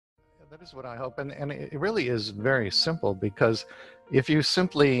That is what I hope. And it really is very simple, because if you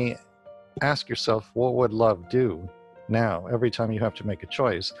simply ask yourself, what would love do now, every time you have to make a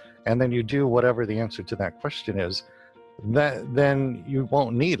choice, and then you do whatever the answer to that question is, then you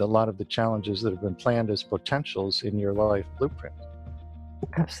won't need a lot of the challenges that have been planned as potentials in your life blueprint.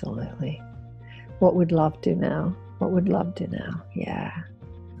 Absolutely. What would love do now? What would love do now? Yeah.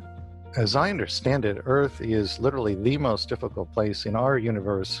 As I understand it, Earth is literally the most difficult place in our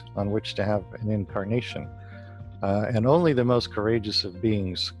universe on which to have an incarnation. And only the most courageous of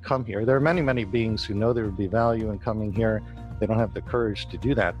beings come here. There are many, many beings who know there would be value in coming here. They don't have the courage to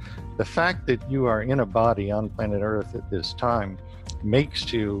do that. The fact that you are in a body on planet Earth at this time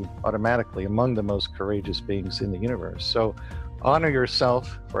makes you automatically among the most courageous beings in the universe. So honor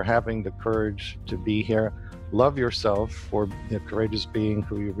yourself for having the courage to be here. Love yourself for the courageous being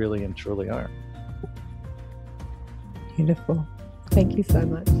who you really and truly are. Beautiful. Thank you so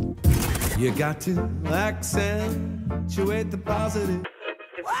much. You got to accentuate the positive.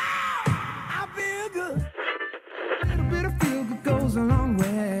 Wow, I feel good. A little bit of feel good goes a long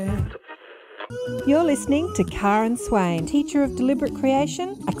way. You're listening to Karen Swain, teacher of deliberate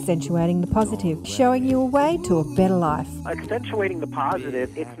creation, accentuating the positive, showing you a way to a better life. Accentuating the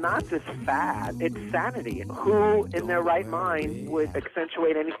positive, it's not just fad, it's sanity. Who in their right mind would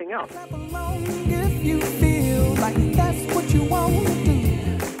accentuate anything else? If you feel like that's what you want to do.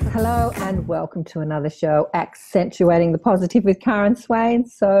 Hello and welcome to another show, Accentuating the Positive with Karen Swain.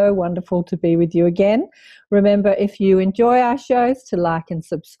 So wonderful to be with you again. Remember, if you enjoy our shows, to like and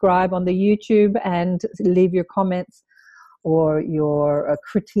subscribe on the YouTube and leave your comments or your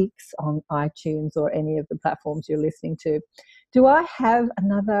critiques on iTunes or any of the platforms you're listening to. Do I have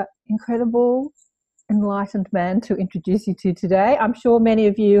another incredible, enlightened man to introduce you to today? I'm sure many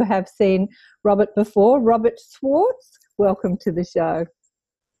of you have seen Robert before. Robert Schwartz, welcome to the show.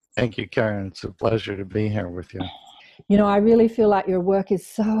 Thank you, Karen. It's a pleasure to be here with you. You know, I really feel like your work is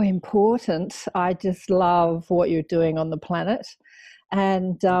so important. I just love what you're doing on the planet.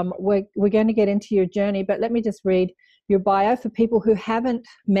 And we're going to get into your journey, but let me just read your bio for people who haven't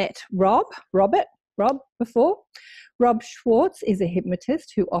met Rob before. Rob Schwartz is a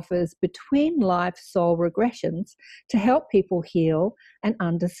hypnotist who offers between-life soul regressions to help people heal and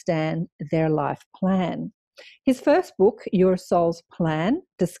understand their life plan. His first book, Your Soul's Plan,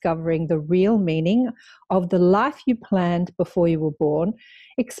 Discovering the Real Meaning of the Life You Planned Before You Were Born,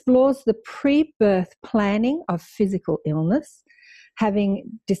 explores the pre-birth planning of physical illness, having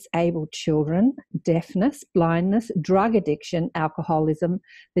disabled children, deafness, blindness, drug addiction, alcoholism,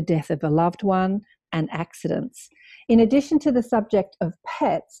 the death of a loved one, and accidents. In addition to the subject of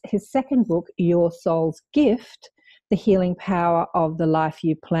pets, his second book, Your Soul's Gift, The Healing Power of the Life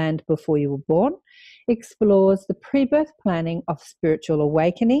You Planned Before You Were Born, explores the pre-birth planning of spiritual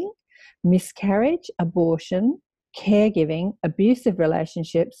awakening, miscarriage, abortion, caregiving, abusive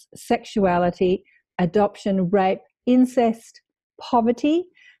relationships, sexuality, adoption, rape, incest, poverty,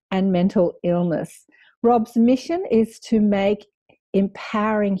 and mental illness. Rob's mission is to make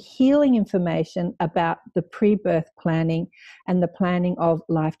empowering healing information about the pre-birth planning and the planning of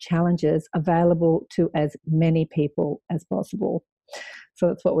life challenges available to as many people as possible. So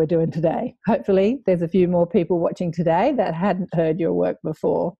that's what we're doing today. Hopefully there's a few more people watching today that hadn't heard your work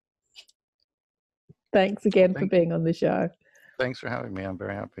before. Thanks again for being on the show. Thanks for having me. I'm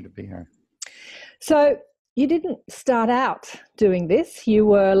very happy to be here. So you didn't start out doing this. You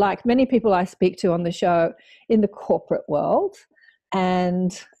were, like many people I speak to on the show, in the corporate world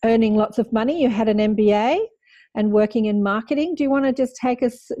and earning lots of money. You had an MBA and working in marketing. Do you want to just take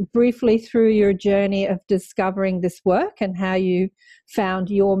us briefly through your journey of discovering this work and how you found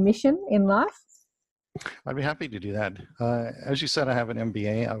your mission in life? I'd be happy to do that. As you said, I have an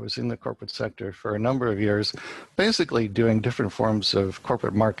MBA. I was in the corporate sector for a number of years, basically doing different forms of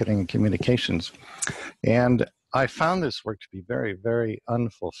corporate marketing and communications. And I found this work to be very, very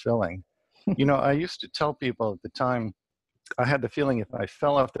unfulfilling. You know, I used to tell people at the time, I had the feeling if I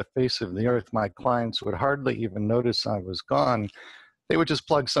fell off the face of the earth, my clients would hardly even notice I was gone. They would just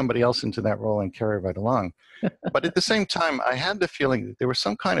plug somebody else into that role and carry right along. But at the same time, I had the feeling that there was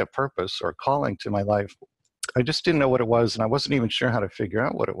some kind of purpose or calling to my life. I just didn't know what it was, and I wasn't even sure how to figure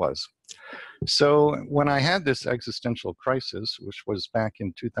out what it was. So when I had this existential crisis, which was back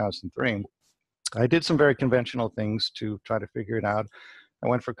in 2003, I did some very conventional things to try to figure it out. I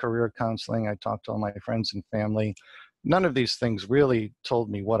went for career counseling. I talked to all my friends and family. None of these things really told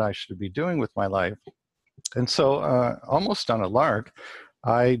me what I should be doing with my life. And so almost on a lark,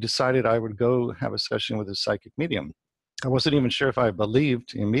 I decided I would go have a session with a psychic medium. I wasn't even sure if I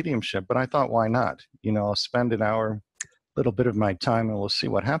believed in mediumship, but I thought, why not? You know, I'll spend an hour, a little bit of my time, and we'll see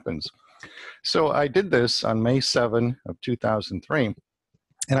what happens. So I did this on May 7 of 2003.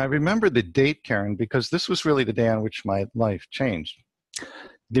 And I remember the date, Karen, because this was really the day on which my life changed.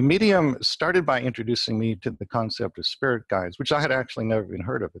 The medium started by introducing me to the concept of spirit guides, which I had actually never even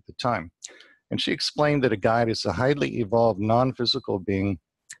heard of at the time. And she explained that a guide is a highly evolved non-physical being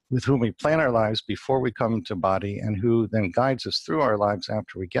with whom we plan our lives before we come to body and who then guides us through our lives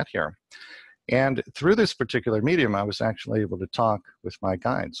after we get here. And through this particular medium, I was actually able to talk with my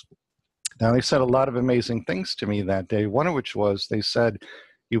guides. Now, they said a lot of amazing things to me that day, one of which was they said,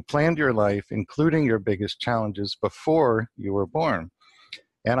 you planned your life, including your biggest challenges, before you were born.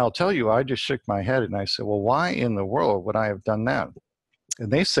 And I'll tell you, I just shook my head and I said, well, why in the world would I have done that? And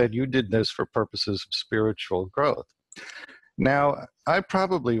they said, you did this for purposes of spiritual growth. Now, I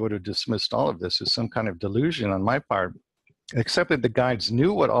probably would have dismissed all of this as some kind of delusion on my part, except that the guides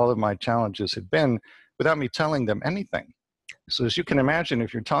knew what all of my challenges had been without me telling them anything. So as you can imagine,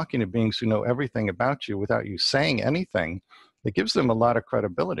 if you're talking to beings who know everything about you without you saying anything, it gives them a lot of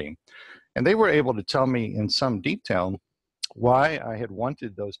credibility. And they were able to tell me in some detail why I had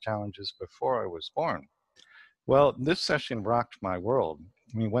wanted those challenges before I was born. Well, this session rocked my world.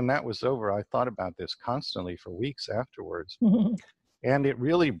 I mean, when that was over, I thought about this constantly for weeks afterwards. And it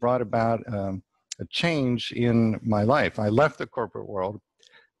really brought about a change in my life. I left the corporate world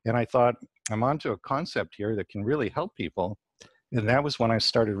and I thought, I'm onto a concept here that can really help people. And that was when I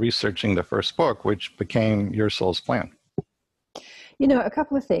started researching the first book, which became Your Soul's Plan. You know, a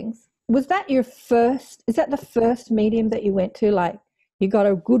couple of things. Was that your first, is that the first medium that you went to? Like you got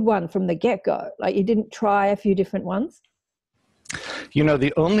a good one from the get-go? Like you didn't try a few different ones? You know,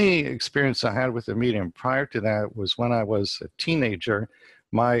 the only experience I had with a medium prior to that was when I was a teenager.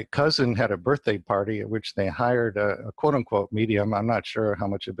 My cousin had a birthday party at which they hired a quote-unquote medium. I'm not sure how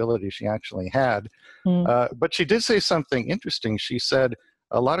much ability she actually had. But she did say something interesting. She said,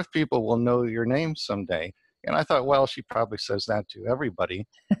 a lot of people will know your name someday. And I thought, well, she probably says that to everybody.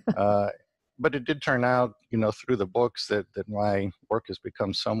 But it did turn out, you know, through the books that my work has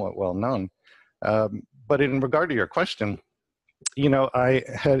become somewhat well known. But in regard to your question, you know, I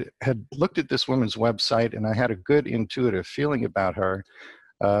had looked at this woman's website and I had a good intuitive feeling about her.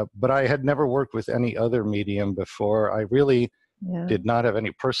 But I had never worked with any other medium before. I really did not have any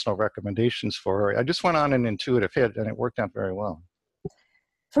personal recommendations for her. I just went on an intuitive hit and it worked out very well.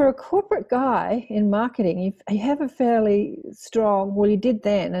 For a corporate guy in marketing, you have a fairly strong, well, you did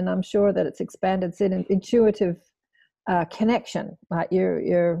then, and I'm sure that it's expanded, an intuitive connection. Like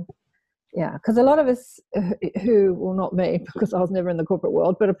you're because a lot of us who, well, not me, because I was never in the corporate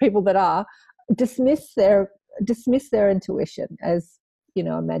world, but people that are, dismiss their intuition as, you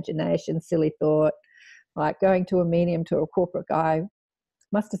know, imagination, silly thought. Like going to a medium to a corporate guy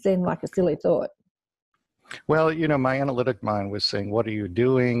must have seemed like a silly thought. Well, you know, my analytic mind was saying, what are you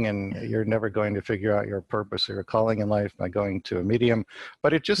doing? And you're never going to figure out your purpose or your calling in life by going to a medium.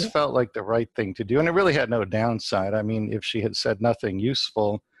 But it just felt like the right thing to do. And it really had no downside. I mean, if she had said nothing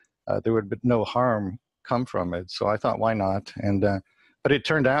useful, there would be no harm come from it. So I thought, why not? And but it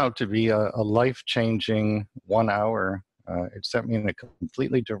turned out to be a life-changing 1 hour. It sent me in a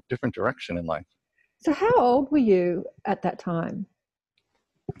completely different direction in life. So how old were you at that time?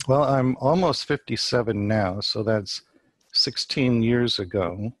 Well, I'm almost 57 now, so that's 16 years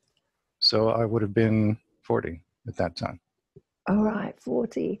ago. So I would have been 40 at that time. All right,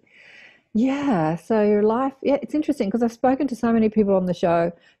 40. Yeah, so your life, it's interesting because I've spoken to so many people on the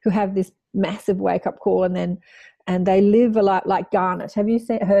show who have this massive wake-up call and they live a lot like Garnet. Have you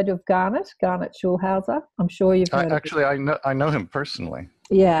heard of Garnet Schulhauser? I'm sure you've heard actually, of him. I know him personally.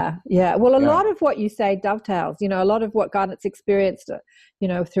 Yeah. Well, a lot of what you say dovetails. You know, a lot of what Garnet's experienced, you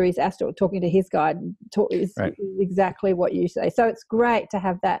know, through his astral, talking to his guide, is exactly what you say. So it's great to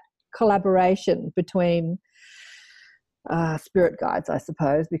have that collaboration between spirit guides, I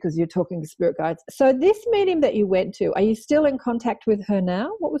suppose, because you're talking to spirit guides. So this medium that you went to, are you still in contact with her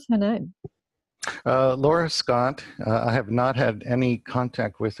now? What was her name? Laura Scott. I have not had any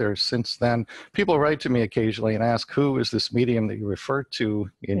contact with her since then. People write to me occasionally and ask, who is this medium that you refer to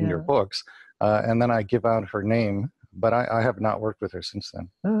in your books? And then I give out her name, but I have not worked with her since then.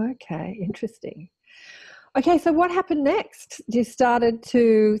 Oh, okay. Interesting. Okay, so what happened next? You started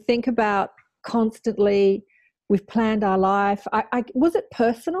to think about constantly, we've planned our life. Was it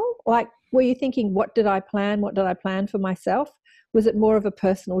personal? Like, were you thinking, what did I plan? What did I plan for myself? Was it more of a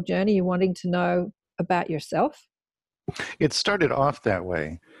personal journey, you wanting to know about yourself? It started off that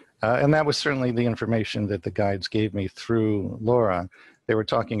way. And that was certainly the information that the guides gave me through Laura. They were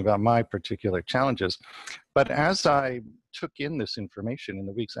talking about my particular challenges. But as I took in this information in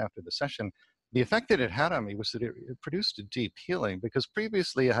the weeks after the session, the effect that it had on me was that it produced a deep healing, because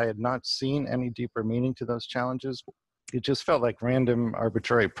previously I had not seen any deeper meaning to those challenges. It just felt like random,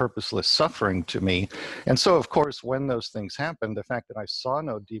 arbitrary, purposeless suffering to me. And so, of course, when those things happened, the fact that I saw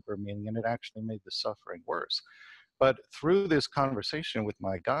no deeper meaning in it actually made the suffering worse. But through this conversation with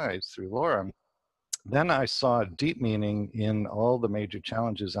my guides, through Laura, then I saw deep meaning in all the major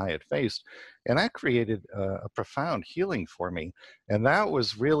challenges I had faced. And that created a profound healing for me. And that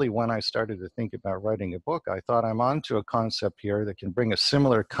was really when I started to think about writing a book. I thought, I'm onto a concept here that can bring a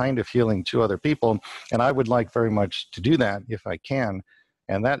similar kind of healing to other people. And I would like very much to do that if I can.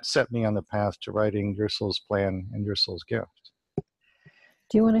 And that set me on the path to writing Your Soul's Plan and Your Soul's Gift.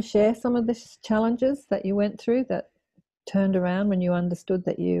 Do you want to share some of the challenges that you went through that turned around when you understood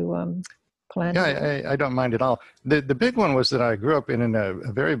that you planned? Yeah, I don't mind at all. The big one was that I grew up in a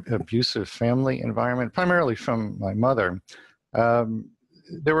very abusive family environment, primarily from my mother.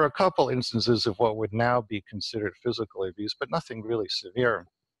 There were a couple instances of what would now be considered physical abuse, but nothing really severe.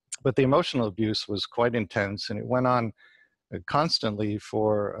 But the emotional abuse was quite intense, and it went on constantly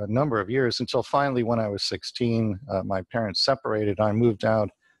for a number of years until finally, when I was 16, my parents separated. I moved out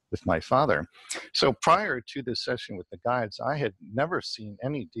with my father. So prior to this session with the guides, I had never seen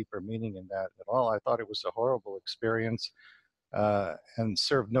any deeper meaning in that at all. I thought it was a horrible experience and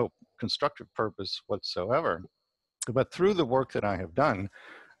served no constructive purpose whatsoever. But through the work that I have done,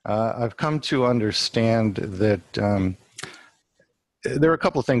 I've come to understand that there are a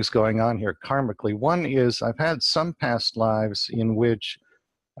couple of things going on here karmically. One is I've had some past lives in which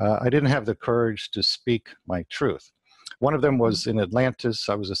I didn't have the courage to speak my truth. One of them was in Atlantis.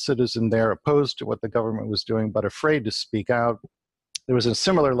 I was a citizen there, opposed to what the government was doing, but afraid to speak out. There was a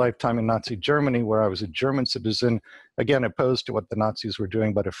similar lifetime in Nazi Germany where I was a German citizen, again, opposed to what the Nazis were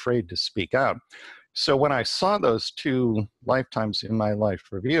doing, but afraid to speak out. So when I saw those two lifetimes in my life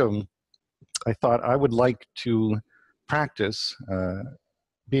review, I thought I would like to practice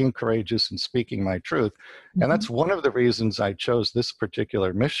being courageous and speaking my truth. And that's one of the reasons I chose this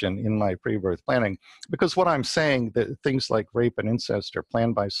particular mission in my pre-birth planning, because what I'm saying, that things like rape and incest are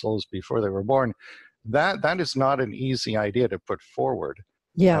planned by souls before they were born, that is not an easy idea to put forward.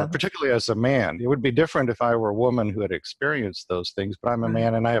 Yeah. Particularly as a man. It would be different if I were a woman who had experienced those things, but I'm a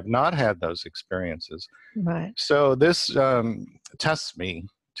man and I have not had those experiences. Right. So this tests me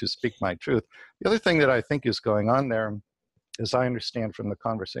to speak my truth. The other thing that I think is going on there, as I understand from the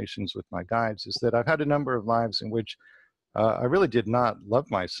conversations with my guides, is that I've had a number of lives in which I really did not love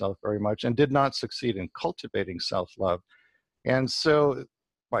myself very much and did not succeed in cultivating self-love. And so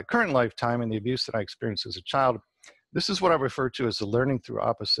my current lifetime and the abuse that I experienced as a child, this is what I refer to as the learning through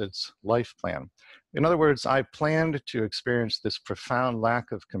opposites life plan. In other words, I planned to experience this profound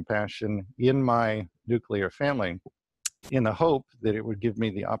lack of compassion in my nuclear family in the hope that it would give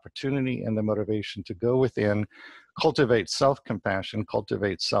me the opportunity and the motivation to go within, cultivate self-compassion,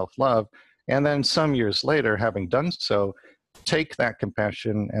 cultivate self-love, and then some years later, having done so, take that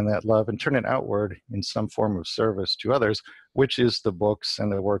compassion and that love and turn it outward in some form of service to others, which is the books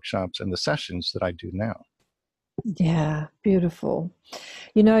and the workshops and the sessions that I do now. Yeah, beautiful.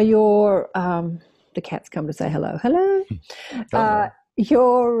 You know, your the cats come to say hello. Hello.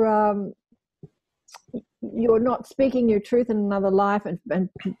 You're not speaking your truth in another life and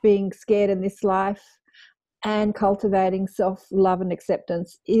being scared in this life and cultivating self-love and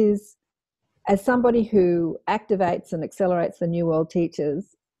acceptance is, as somebody who activates and accelerates the New World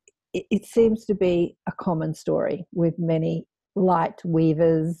Teachers, it seems to be a common story with many light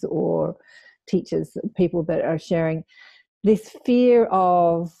weavers or teachers, people that are sharing this fear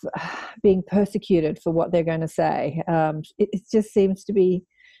of being persecuted for what they're going to say. It just seems to be,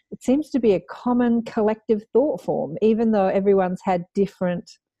 a common collective thought form, even though everyone's had different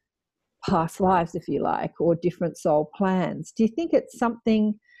past lives, if you like, or different soul plans. Do you think it's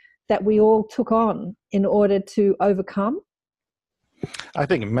something that we all took on in order to overcome? I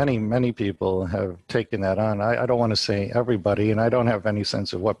think many, many people have taken that on. I don't want to say everybody, and I don't have any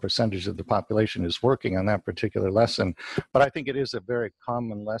sense of what percentage of the population is working on that particular lesson, but I think it is a very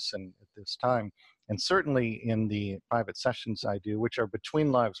common lesson at this time. And certainly in the private sessions I do, which are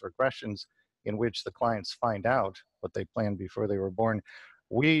between lives regressions, in which the clients find out what they planned before they were born,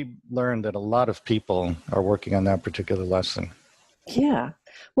 we learn that a lot of people are working on that particular lesson. Yeah.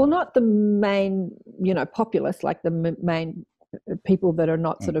 Well, not the main, populace, like the main people that are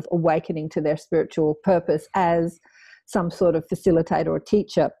not sort of awakening to their spiritual purpose as some sort of facilitator or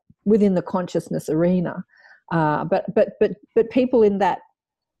teacher within the consciousness arena. But people in that,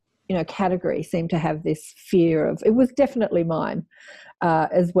 category seem to have this fear of, it was definitely mine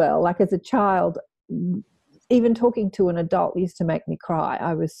as well. Like as a child, even talking to an adult used to make me cry.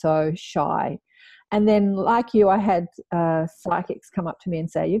 I was so shy. And then, like you, I had psychics come up to me and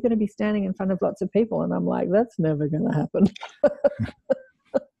say, you're going to be standing in front of lots of people. And I'm like, that's never going to happen.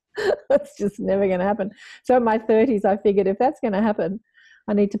 That's just never going to happen. So in my 30s, I figured if that's going to happen,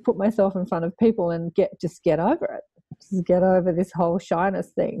 I need to put myself in front of people and get over it. Just get over this whole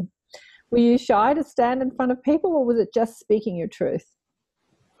shyness thing. Were you shy to stand in front of people, or was it just speaking your truth?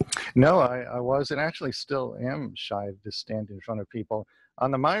 No, I was, and actually still am shy to stand in front of people.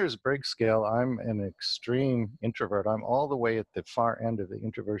 On the Myers-Briggs scale, I'm an extreme introvert. I'm all the way at the far end of the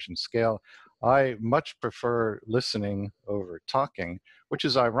introversion scale. I much prefer listening over talking, which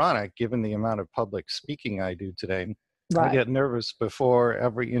is ironic given the amount of public speaking I do today. Right. I get nervous before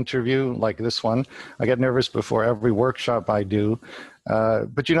every interview like this one. I get nervous before every workshop I do.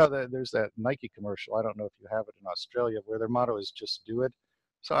 But you know, there's that Nike commercial, I don't know if you have it in Australia, where their motto is just do it.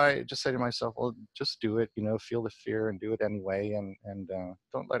 So I just say to myself, well, just do it, you know, feel the fear and do it anyway, and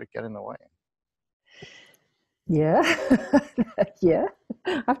don't let it get in the way. Yeah. Yeah.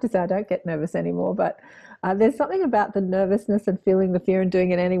 I have to say I don't get nervous anymore, but there's something about the nervousness and feeling the fear and doing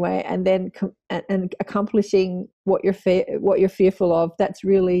it anyway, and then and accomplishing what you're fearful of. That's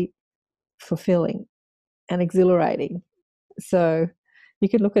really fulfilling and exhilarating. So you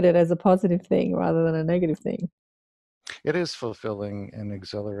can look at it as a positive thing rather than a negative thing. It is fulfilling and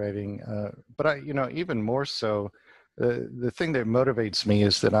exhilarating, but I, you know, even more so, the thing that motivates me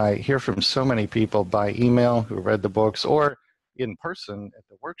is that I hear from so many people by email who read the books, or in person at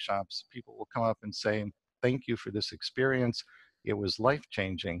the workshops. People will come up and say, thank you for this experience. It was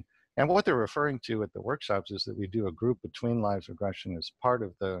life-changing. And what they're referring to at the workshops is that we do a group between lives regression as part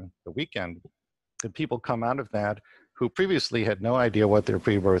of the weekend. And people come out of that who previously had no idea what their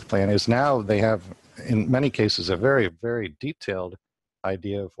pre-birth plan is. Now they have, in many cases, a very, very detailed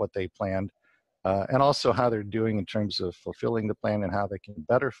idea of what they planned, and also how they're doing in terms of fulfilling the plan and how they can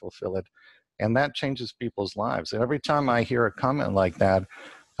better fulfill it. And that changes people's lives. And every time I hear a comment like that,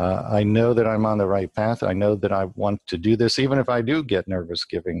 I know that I'm on the right path. I know that I want to do this, even if I do get nervous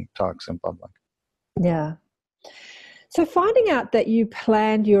giving talks in public. Yeah. So finding out that you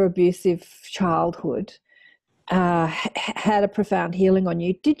planned your abusive childhood had a profound healing on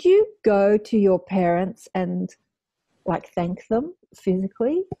you. Did you go to your parents and thank them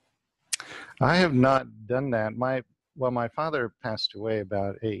physically? I have not done that. My father passed away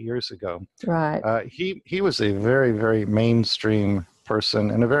about 8 years ago. Right. He was a very, very mainstream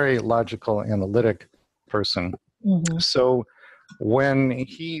person and a very logical, analytic person. Mm-hmm. So when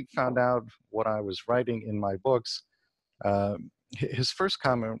he found out what I was writing in my books, his first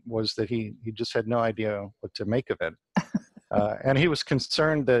comment was that he just had no idea what to make of it. And he was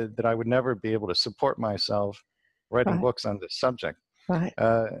concerned that I would never be able to support myself writing books on this subject. Right.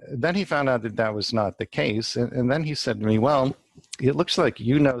 Then he found out that that was not the case. And then he said to me, well, it looks like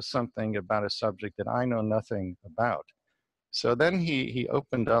you know something about a subject that I know nothing about. So then he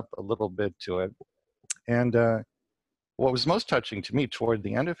opened up a little bit to it. And what was most touching to me toward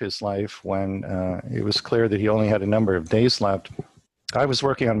the end of his life, when it was clear that he only had a number of days left, I was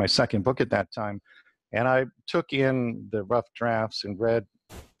working on my second book at that time, and I took in the rough drafts and read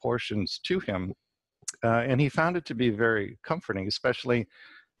portions to him, and he found it to be very comforting, especially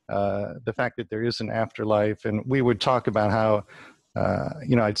the fact that there is an afterlife. And we would talk about how,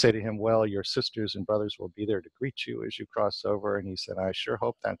 I'd say to him, well, your sisters and brothers will be there to greet you as you cross over. And he said, I sure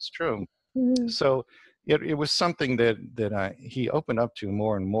hope that's true. Mm-hmm. So it was something that he opened up to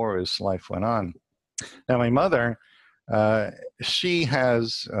more and more as life went on. Now, my mother, she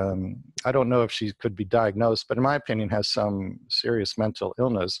has, I don't know if she could be diagnosed, but in my opinion, has some serious mental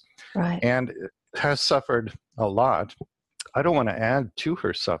illness. Right. And has suffered a lot. I don't want to add to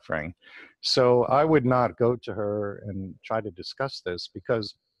her suffering. So I would not go to her and try to discuss this,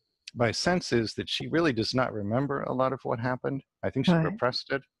 because my sense is that she really does not remember a lot of what happened. I think she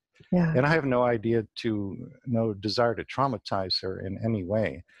repressed it. Yeah. And I have no desire to traumatize her in any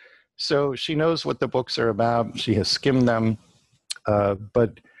way. So she knows what the books are about. She has skimmed them,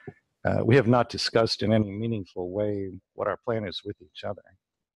 but we have not discussed in any meaningful way what our plan is with each other.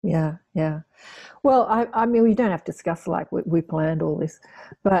 Yeah, yeah. Well, I mean, we don't have to discuss we planned all this,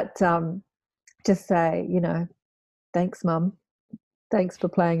 but just say, thanks, Mum. Thanks for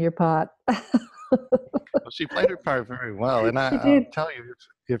playing your part. Well, she played her part very well, and I'll tell you,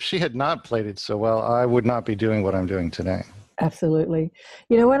 if she had not played it so well, I would not be doing what I'm doing today. Absolutely.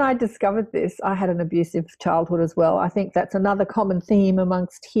 When I discovered this, I had an abusive childhood as well. I think that's another common theme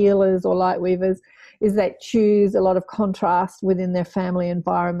amongst healers or light weavers, is they choose a lot of contrast within their family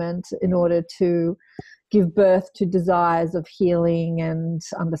environment in order to give birth to desires of healing and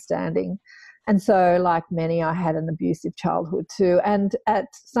understanding. And so, like many, I had an abusive childhood too. And at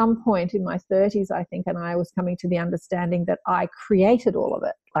some point in my 30s, I think, and I was coming to the understanding that I created all of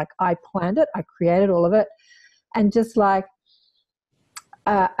it. Like, I planned it, I created all of it. And just like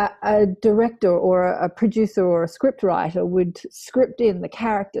a director or a producer or a script writer would script in the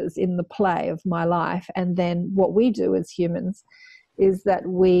characters in the play of my life. And then what we do as humans is that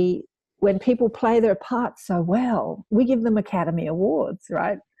when people play their parts so well, we give them Academy Awards,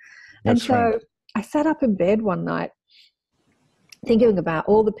 right? That's right. I sat up in bed one night thinking about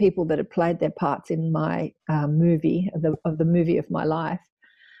all the people that had played their parts in my movie, of the movie of my life.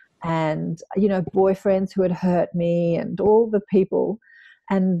 And, you know, boyfriends who had hurt me and all the people.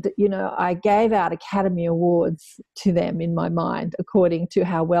 And, you know, I gave out Academy Awards to them in my mind according to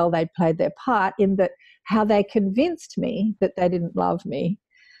how well they played their part, in that how they convinced me that they didn't love me.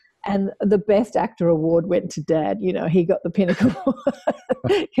 And the Best Actor award went to Dad. You know, he got the pinnacle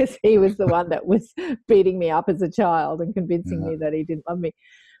because he was the one that was beating me up as a child and convincing me that he didn't love me.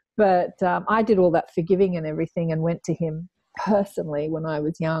 But I did all that forgiving and everything and went to him personally when I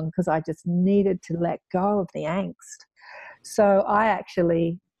was young because I just needed to let go of the angst. So I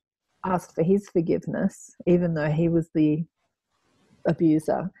actually asked for his forgiveness, even though he was the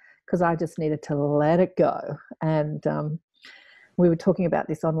abuser, because I just needed to let it go. And we were talking about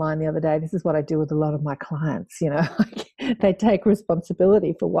this online the other day. This is what I do with a lot of my clients. You know, they take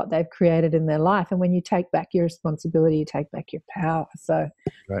responsibility for what they've created in their life. And when you take back your responsibility, you take back your power. So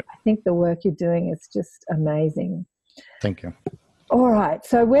I think the work you're doing is just amazing. Thank you. All right.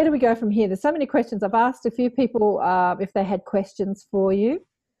 So where do we go from here? There's so many questions. I've asked a few people if they had questions for you.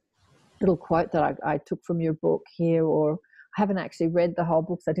 Little quote that I took from your book here, or I haven't actually read the whole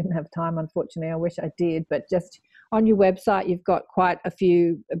book, so I didn't have time, unfortunately. I wish I did. But just on your website, you've got quite a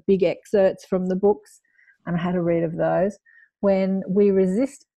few big excerpts from the books, and I had a read of those. When we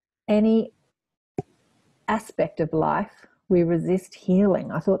resist any aspect of life, we resist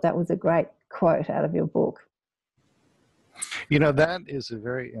healing. I thought that was a great quote out of your book. You know, that is a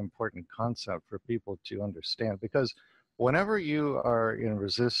very important concept for people to understand, because whenever you are in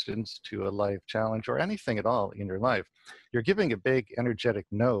resistance to a life challenge or anything at all in your life, you're giving a big energetic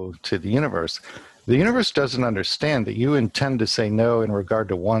no to the universe. The universe doesn't understand that you intend to say no in regard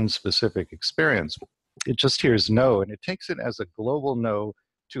to one specific experience. It just hears no, and it takes it as a global no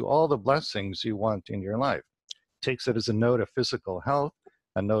to all the blessings you want in your life. It takes it as a no to physical health,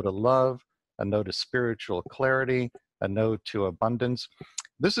 a no to love, a no to spiritual clarity, a no to abundance.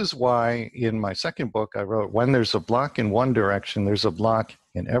 This is why in my second book I wrote, when there's a block in one direction, there's a block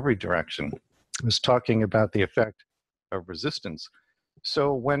in every direction. I was talking about the effect of resistance.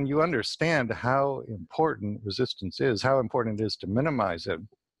 So when you understand how important resistance is, how important it is to minimize it,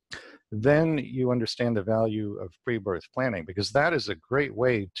 then you understand the value of pre-birth planning, because that is a great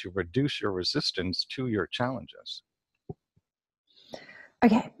way to reduce your resistance to your challenges.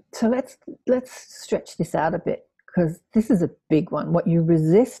 Okay, so let's stretch this out a bit, because this is a big one. What you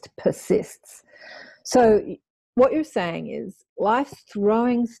resist persists. So what you're saying is life's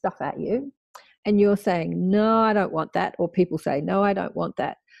throwing stuff at you and you're saying, no, I don't want that. Or people say, no, I don't want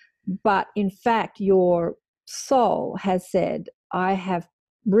that. But in fact, your soul has said, I have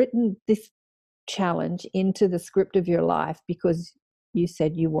written this challenge into the script of your life because you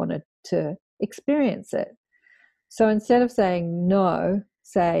said you wanted to experience it. So instead of saying no,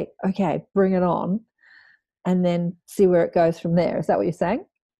 say, okay, bring it on, and then see where it goes from there. Is that what you're saying?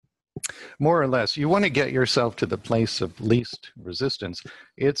 More or less. You want to get yourself to the place of least resistance.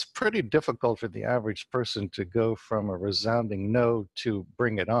 It's pretty difficult for the average person to go from a resounding no to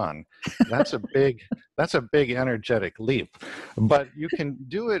bring it on. That's a big energetic leap. But you can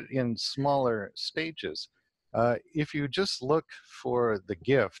do it in smaller stages. If you just look for the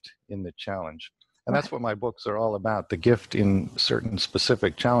gift in the challenge, and that's what my books are all about, the gift in certain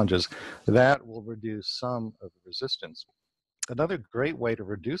specific challenges, that will reduce some of the resistance. Another great way to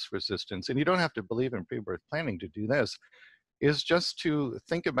reduce resistance, and you don't have to believe in pre-birth planning to do this, is just to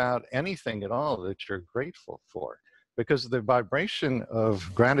think about anything at all that you're grateful for, because the vibration of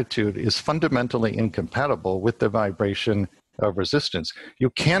gratitude is fundamentally incompatible with the vibration of resistance. You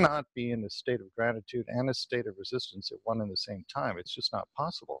cannot be in a state of gratitude and a state of resistance at one and the same time. It's just not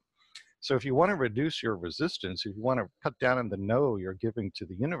possible. So if you want to reduce your resistance, if you want to cut down on the no you're giving to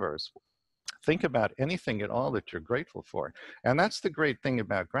the universe, think about anything at all that you're grateful for. And that's the great thing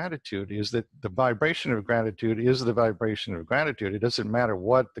about gratitude, is that the vibration of gratitude is the vibration of gratitude. It doesn't matter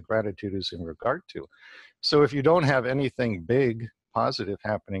what the gratitude is in regard to. So if you don't have anything big, positive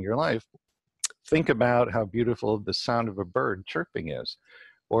happening in your life, think about how beautiful the sound of a bird chirping is,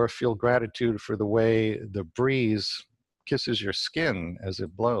 or feel gratitude for the way the breeze kisses your skin as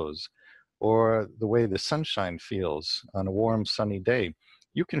it blows, or the way the sunshine feels on a warm, sunny day.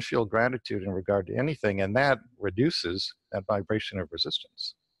 You can feel gratitude in regard to anything, and that reduces that vibration of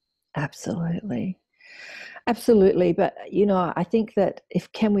resistance. Absolutely. Absolutely. But, I think that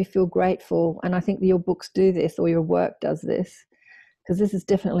can we feel grateful, and I think your books do this, or your work does this, because this is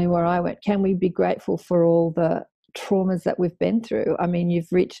definitely where I went. Can we be grateful for all the traumas that we've been through? I mean,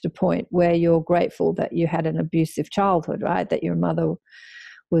 you've reached a point where you're grateful that you had an abusive childhood, right? That your mother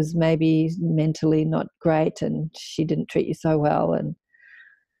was maybe mentally not great and she didn't treat you so well, and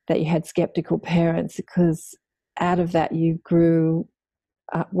that you had skeptical parents, because out of that you grew.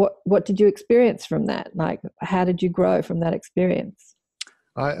 What did you experience from that? Like, how did you grow from that experience?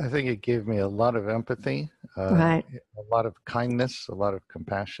 I think it gave me a lot of empathy, Right. a lot of kindness, a lot of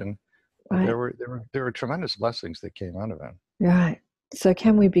compassion. Right. There were tremendous blessings that came out of it. Right. So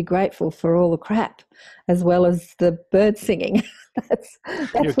can we be grateful for all the crap as well as the bird singing?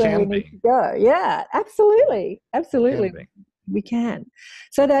 that's where we need to go. Yeah, absolutely. Absolutely. We can.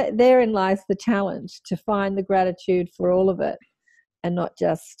 So that therein lies the challenge, to find the gratitude for all of it and not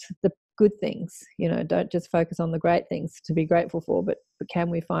just the good things. Don't just focus on the great things to be grateful for, but can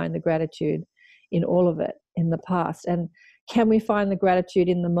we find the gratitude in all of it in the past? And can we find the gratitude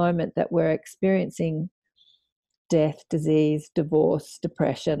in the moment that we're experiencing death, disease, divorce,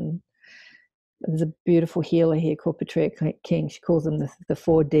 depression? There's a beautiful healer here called Patricia King. She calls them the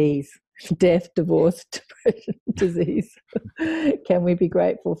 4 Ds: death, divorce, depression, disease. Can we be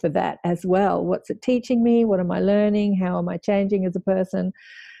grateful for that as well? What's it teaching me? What am I learning? How am I changing as a person?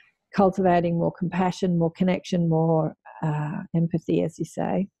 Cultivating more compassion, more connection, more empathy, as you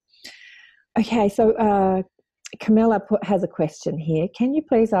say. Okay, so Camilla has a question here. Can you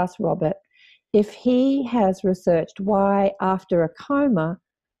please ask Robert if he has researched why after a coma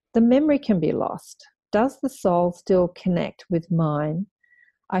the memory can be lost? Does the soul still connect with mine?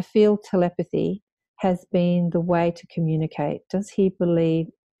 I feel telepathy has been the way to communicate. Does he believe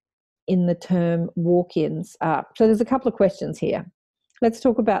in the term walk-ins? So there's a couple of questions here. Let's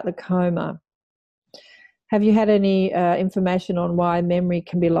talk about the coma. Have you had any information on why memory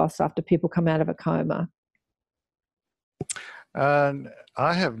can be lost after people come out of a coma?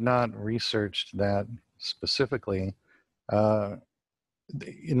 I have not researched that specifically.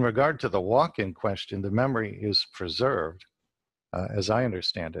 In regard to the walk-in question, the memory is preserved, as I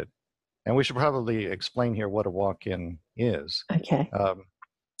understand it. And we should probably explain here what a walk-in is. Okay.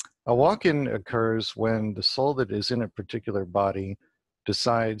 A walk-in occurs when the soul that is in a particular body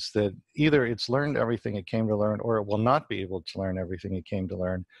decides that either it's learned everything it came to learn, or it will not be able to learn everything it came to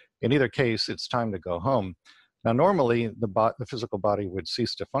learn. In either case, it's time to go home. Now, normally, the physical body would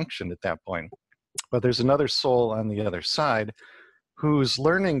cease to function at that point. But there's another soul on the other side whose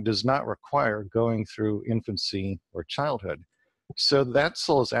learning does not require going through infancy or childhood. So that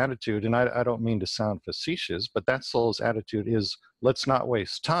soul's attitude, and I don't mean to sound facetious, but that soul's attitude is, let's not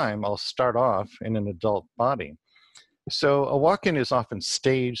waste time. I'll start off in an adult body. So a walk-in is often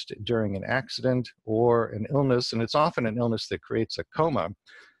staged during an accident or an illness, and it's often an illness that creates a coma.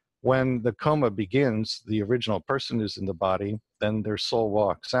 When the coma begins, the original person is in the body, then their soul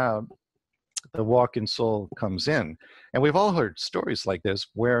walks out, the walk-in soul comes in. And we've all heard stories like this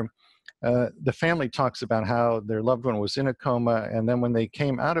where the family talks about how their loved one was in a coma, and then when they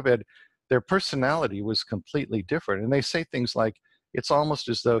came out of it, their personality was completely different. And they say things like, it's almost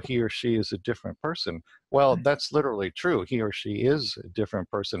as though he or she is a different person. Well, that's literally true. He or she is a different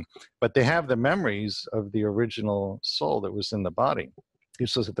person, but they have the memories of the original soul that was in the body. It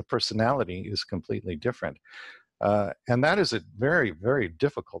says that the personality is completely different. And that is a very, very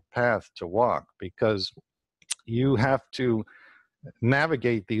difficult path to walk, because you have to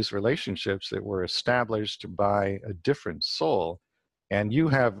navigate these relationships that were established by a different soul. And you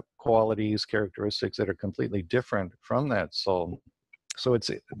have qualities, characteristics that are completely different from that soul. So it's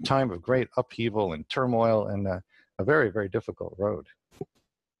a time of great upheaval and turmoil, and a very, very difficult road.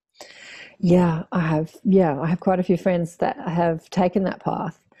 Yeah, I have quite a few friends that have taken that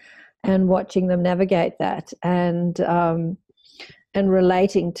path, and watching them navigate that, and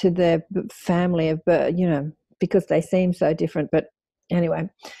relating to their family of birth, because they seem so different. But anyway,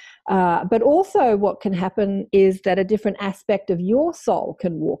 but also what can happen is that a different aspect of your soul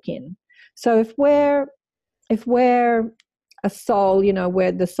can walk in. So if we're a soul,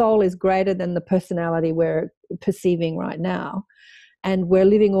 where the soul is greater than the personality we're perceiving right now, and we're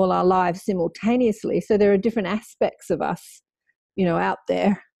living all our lives simultaneously, so there are different aspects of us, out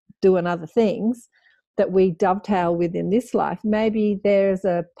there doing other things that we dovetail with in this life. Maybe there's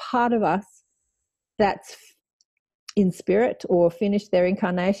a part of us that's in spirit or finish their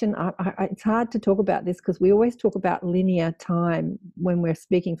incarnation. It's hard to talk about this because we always talk about linear time when we're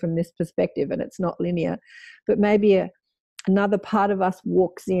speaking from this perspective, and it's not linear. But maybe another part of us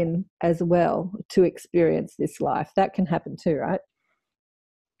walks in as well to experience this life. That can happen too, right?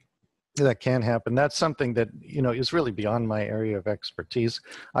 That can happen. That's something that, is really beyond my area of expertise.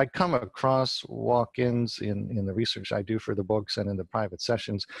 I come across walk-ins in the research I do for the books and in the private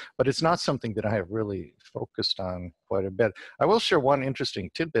sessions, but it's not something that I have really focused on quite a bit. I will share one interesting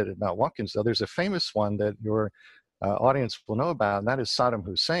tidbit about walk-ins, though. There's a famous one that your audience will know about, and that is Saddam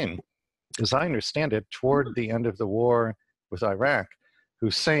Hussein. As I understand it, toward the end of the war with Iraq,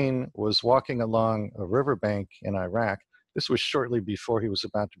 Hussein was walking along a riverbank in Iraq. This was shortly before he was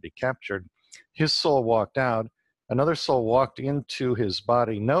about to be captured. His soul walked out. Another soul walked into his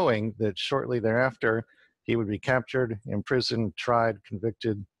body, knowing that shortly thereafter he would be captured, imprisoned, tried,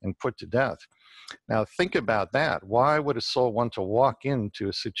 convicted, and put to death. Now think about that. Why would a soul want to walk into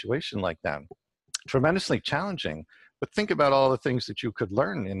a situation like that? Tremendously challenging. But think about all the things that you could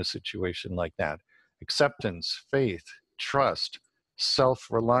learn in a situation like that. Acceptance, faith, trust,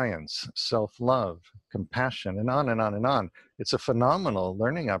 self-reliance, self-love, compassion, and on and on and on. It's a phenomenal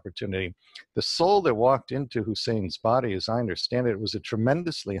learning opportunity. The soul that walked into Hussein's body, as I understand it, was a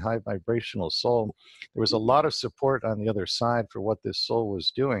tremendously high vibrational soul. There was a lot of support on the other side for what this soul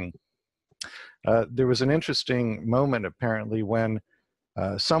was doing. There was an interesting moment, apparently, when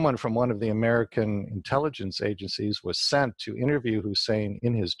someone from one of the American intelligence agencies was sent to interview Hussein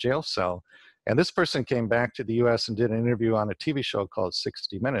in his jail cell. And this person came back to the US and did an interview on a TV show called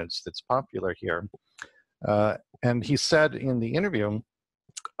 60 Minutes that's popular here. And he said in the interview,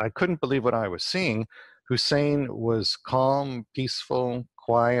 I couldn't believe what I was seeing. Hussein was calm, peaceful,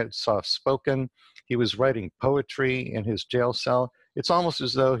 quiet, soft-spoken. He was writing poetry in his jail cell. It's almost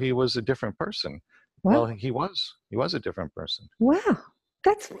as though he was a different person. Wow. Well, he was a different person. Wow.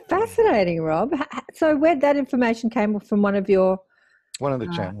 That's fascinating, Rob. So where that information came from, one of the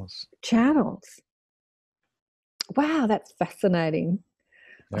channels. Wow, that's fascinating.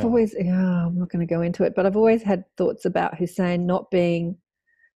 Yeah. I've always, I'm not going to go into it, but I've always had thoughts about Hussein not being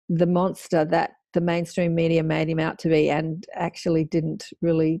the monster that the mainstream media made him out to be, and actually didn't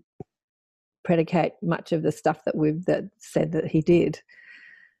really predicate much of the stuff that said that he did.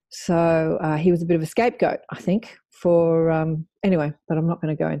 So he was a bit of a scapegoat, I think, for anyway, but I'm not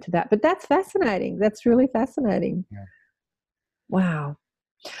going to go into that. But that's fascinating. That's really fascinating. Yeah. Wow.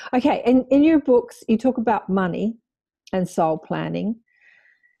 Okay, and in your books, you talk about money and soul planning.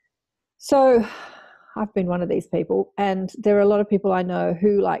 So I've been one of these people, and there are a lot of people I know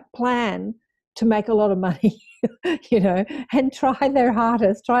who plan to make a lot of money, and try their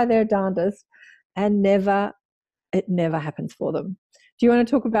hardest, try their darndest, and it never happens for them. Do you want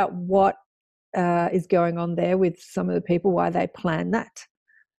to talk about what is going on there with some of the people, why they plan that?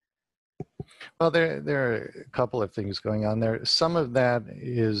 Well, there are a couple of things going on there. Some of that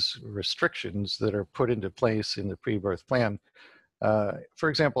is restrictions that are put into place in the pre-birth plan. For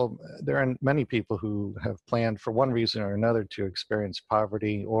example, there are many people who have planned for one reason or another to experience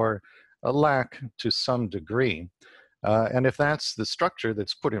poverty or a lack to some degree. And if that's the structure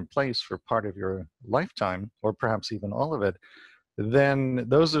that's put in place for part of your lifetime, or perhaps even all of it, then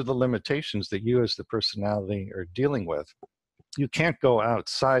those are the limitations that you as the personality are dealing with. You can't go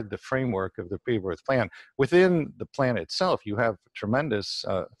outside the framework of the pre-birth plan. Within the plan itself, you have tremendous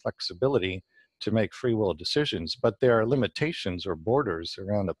flexibility to make free will decisions, but there are limitations or borders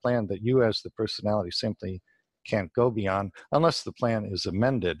around the plan that you as the personality simply can't go beyond unless the plan is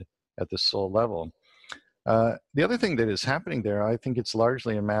amended at the soul level. The other thing that is happening there, I think it's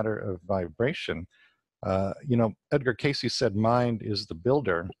largely a matter of vibration. Edgar Cayce said mind is the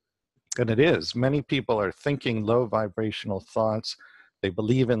builder, and it is. Many people are thinking low vibrational thoughts. They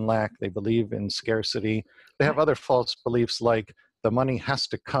believe in lack, they believe in scarcity. They have other false beliefs like the money has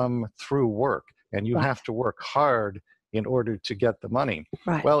to come through work and you have to work hard in order to get the money.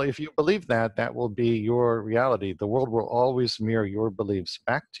 Right. Well, if you believe that, that will be your reality. The world will always mirror your beliefs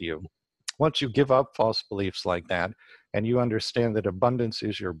back to you. Once you give up false beliefs like that, and you understand that abundance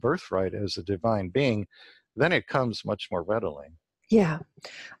is your birthright as a divine being, then it comes much more readily. Yeah.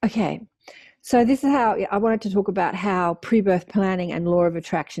 Okay. So this is how I wanted to talk about how pre-birth planning and law of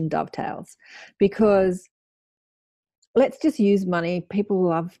attraction dovetails, because let's just use money. People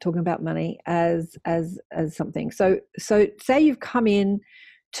love talking about money as something. So say you've come in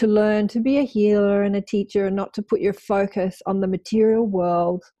to learn to be a healer and a teacher and not to put your focus on the material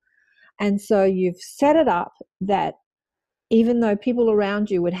world. And so you've set it up that even though people around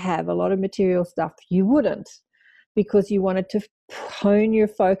you would have a lot of material stuff, you wouldn't, because you wanted to hone your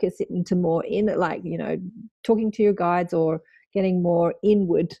focus into more in, like, you know, talking to your guides or getting more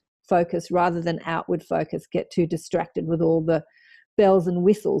inward focus rather than outward focus, get too distracted with all the bells and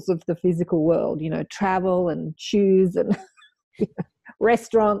whistles of the physical world, you know, travel and shoes and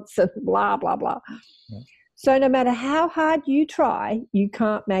restaurants and blah, blah, blah. Yeah. So no matter how hard you try, you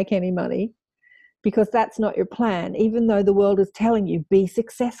can't make any money because that's not your plan, even though the world is telling you, be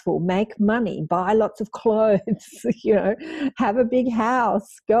successful, make money, buy lots of clothes, you know, have a big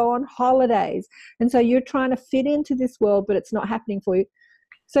house, go on holidays. And so you're trying to fit into this world, but it's not happening for you.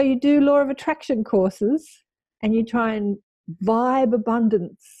 So you do law of attraction courses and you try and vibe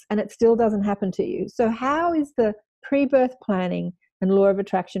abundance and it still doesn't happen to you. So how is the pre-birth planning and law of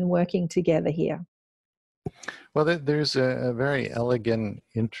attraction working together here? Well, there's a very elegant,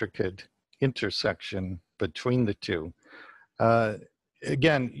 intricate intersection between the two.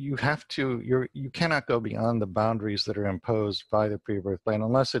 Again, you cannot go beyond the boundaries that are imposed by the pre-birth plan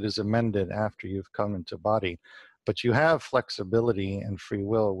unless it is amended after you've come into body. But you have flexibility and free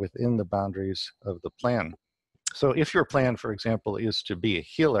will within the boundaries of the plan. So if your plan, for example, is to be a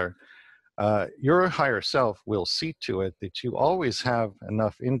healer, your higher self will see to it that you always have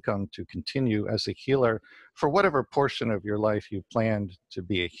enough income to continue as a healer for whatever portion of your life you planned to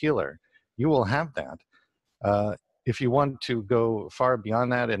be a healer. You will have that. If you want to go far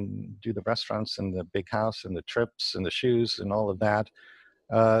beyond that and do the restaurants and the big house and the trips and the shoes and all of that,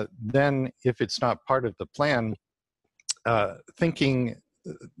 then if it's not part of the plan, thinking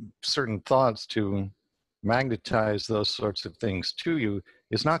certain thoughts to magnetize those sorts of things to you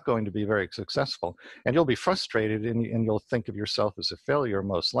is not going to be very successful. And you'll be frustrated and you'll think of yourself as a failure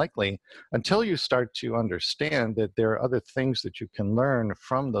most likely until you start to understand that there are other things that you can learn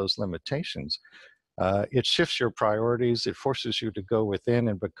from those limitations. It shifts your priorities. It forces you to go within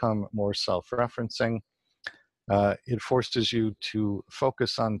and become more self-referencing. It forces you to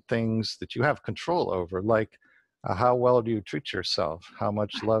focus on things that you have control over, like how well do you treat yourself? How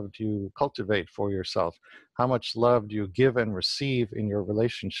much love do you cultivate for yourself? How much love do you give and receive in your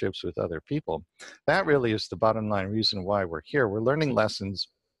relationships with other people? That really is the bottom line reason why we're here. We're learning lessons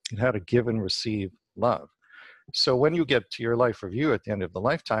in how to give and receive love. So when you get to your life review at the end of the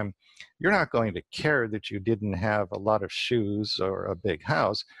lifetime, you're not going to care that you didn't have a lot of shoes or a big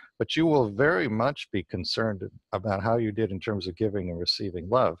house, but you will very much be concerned about how you did in terms of giving and receiving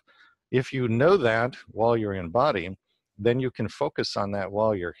love. If you know that while you're in body, then you can focus on that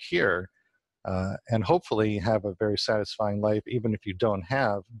while you're here and hopefully have a very satisfying life, even if you don't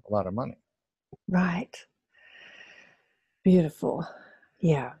have a lot of money. Right. Beautiful.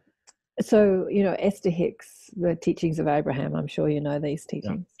 Yeah. So, you know, Esther Hicks, the teachings of Abraham, I'm sure you know these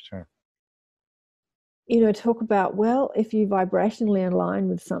teachings. Yeah, sure. You know, talk about, well, if you vibrationally align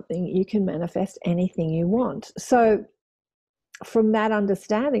with something, you can manifest anything you want. So from that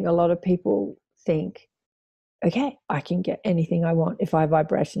understanding, a lot of people think, okay, I can get anything I want if I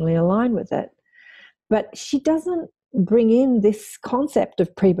vibrationally align with it. But she doesn't bring in this concept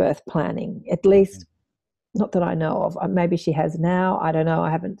of pre-birth planning, at least not that I know of. Maybe she has now. I don't know.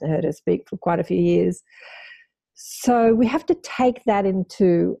 I haven't heard her speak for quite a few years. So we have to take that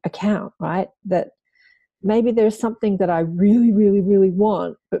into account, right? That maybe there's something that I really, really, really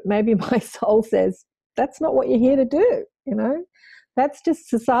want, but maybe my soul says, that's not what you're here to do, you know? That's just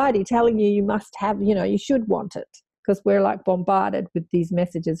society telling you you must have, you know, you should want it, because we're like bombarded with these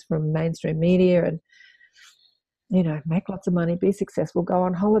messages from mainstream media and, you know, make lots of money, be successful, go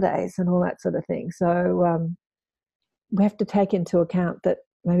on holidays and all that sort of thing. So we have to take into account that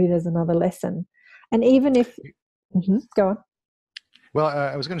maybe there's another lesson. And even if, go on. Well,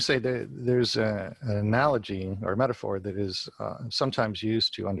 I was going to say that there's an analogy or metaphor that is sometimes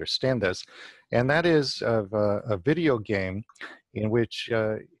used to understand this, and that is of a video game in which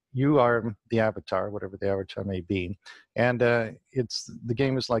you are the avatar, whatever the avatar may be, and the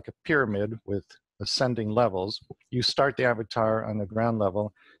game is like a pyramid with ascending levels. You start the avatar on the ground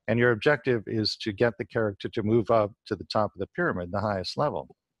level, and your objective is to get the character to move up to the top of the pyramid, the highest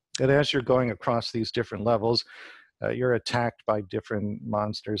level. And as you're going across these different levels, you're attacked by different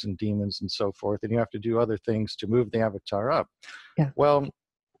monsters and demons and so forth, and you have to do other things to move the avatar up. Yeah. Well,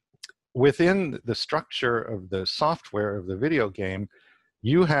 within the structure of the software of the video game,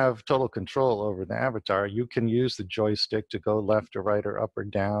 you have total control over the avatar. You can use the joystick to go left or right or up or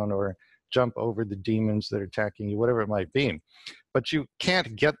down or jump over the demons that are attacking you, whatever it might be. But you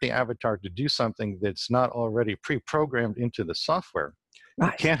can't get the avatar to do something that's not already pre-programmed into the software.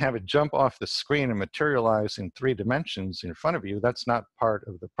 Right. You can't have it jump off the screen and materialize in 3 dimensions in front of you. That's not part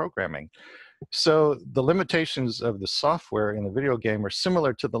of the programming. So the limitations of the software in the video game are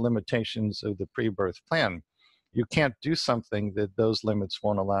similar to the limitations of the pre-birth plan. you can't do something that those limits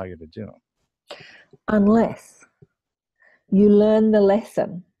won't allow you to do. Unless you learn the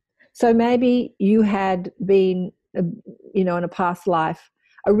lesson. So maybe you had been, in a past life,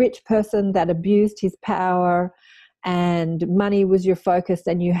 a rich person that abused his power and money was your focus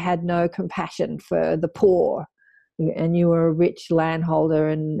and you had no compassion for the poor and you were a rich landholder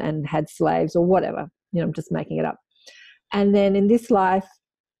and had slaves or whatever. I'm just making it up. And then in this life,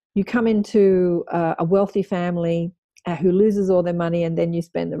 you come into a wealthy family who loses all their money, and then you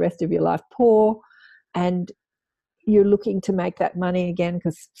spend the rest of your life poor, and you're looking to make that money again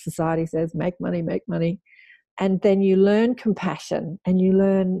because society says make money. And then you learn compassion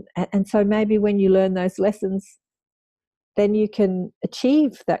and so maybe when you learn those lessons, then you can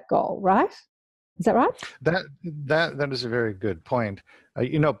achieve that goal, right? Is that right? That is a very good point.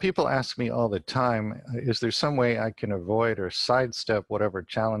 People ask me all the time, is there some way I can avoid or sidestep whatever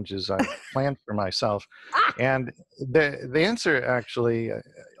challenges I plan for myself? And the answer actually,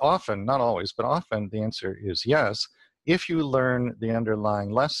 often, not always, but often the answer is yes, if you learn the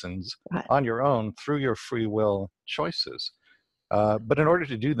underlying lessons on your own through your free will choices. But in order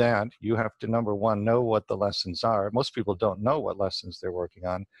to do that, you have to, number one, know what the lessons are. Most people don't know what lessons they're working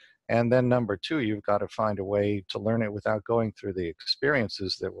on. And then number two, you've got to find a way to learn it without going through the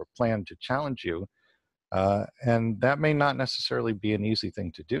experiences that were planned to challenge you. And that may not necessarily be an easy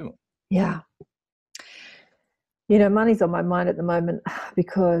thing to do. Yeah. Money's on my mind at the moment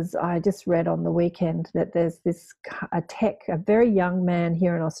because I just read on the weekend that there's a very young man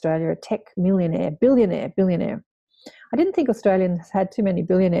here in Australia, a tech billionaire. I didn't think Australians had too many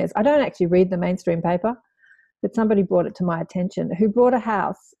billionaires. I don't actually read the mainstream paper, but somebody brought it to my attention, who bought a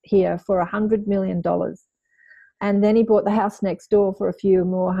house here for $100 million. And then he bought the house next door for a few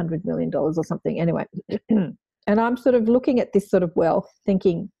more $100 million or something. Anyway, and I'm sort of looking at this sort of wealth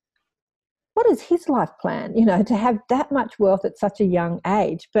thinking, what is his life plan, to have that much wealth at such a young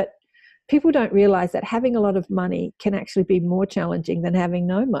age? But people don't realize that having a lot of money can actually be more challenging than having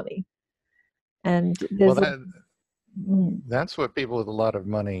no money. And there's that's what people with a lot of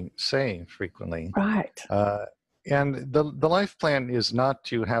money say frequently. Right. And the life plan is not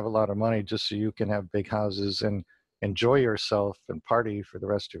to have a lot of money just so you can have big houses and enjoy yourself and party for the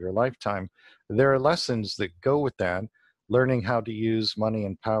rest of your lifetime. There are lessons that go with that, learning how to use money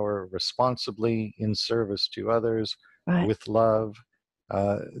and power responsibly in service to others, with love.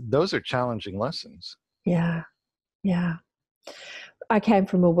 Those are challenging lessons. Yeah. I came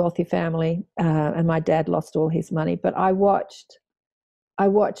from a wealthy family, and my dad lost all his money, but I watched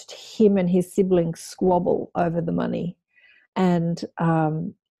him and his siblings squabble over the money. And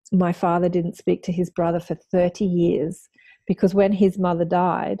my father didn't speak to his brother for 30 years because when his mother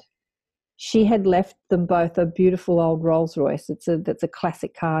died, she had left them both a beautiful old Rolls Royce. That's a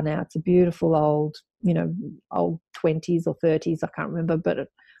classic car now. It's a beautiful old, old 20s or 30s, I can't remember, but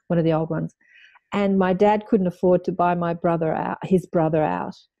one of the old ones. And my dad couldn't afford to buy his brother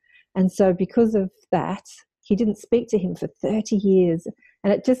out. And so because of that, he didn't speak to him for 30 years.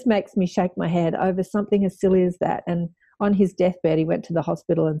 And it just makes me shake my head over something as silly as that. And on his deathbed, he went to the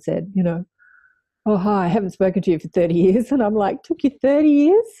hospital and said, oh, hi, I haven't spoken to you for 30 years. And I'm like, took you 30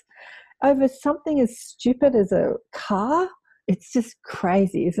 years over something as stupid as a car? It's just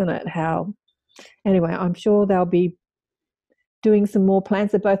crazy, isn't it? Anyway, I'm sure they'll be doing some more plans.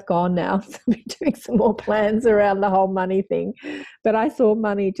 They're both gone now. So they'll be doing some more plans around the whole money thing. But I saw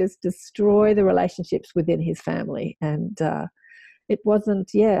money just destroy the relationships within his family. And it wasn't,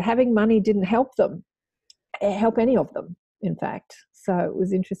 having money didn't help any of them, in fact. So it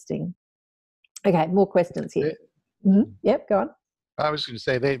was interesting. Okay, more questions here. Yep, go on. I was going to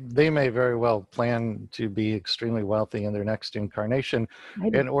say they may very well plan to be extremely wealthy in their next incarnation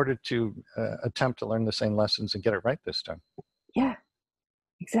in order to attempt to learn the same lessons and get it right this time. Yeah,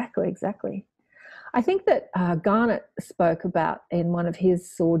 exactly. I think that Garnet spoke about in one of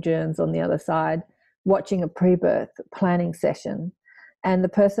his sojourns on the other side, watching a pre-birth planning session, and the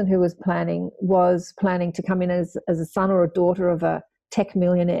person who was planning to come in as a son or a daughter of a tech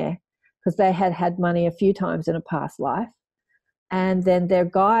millionaire because they had had money a few times in a past life. And then their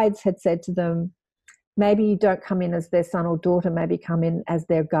guides had said to them, maybe you don't come in as their son or daughter, maybe come in as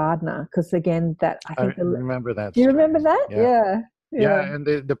their gardener. Because again, I remember that. Do you remember that? Yeah. And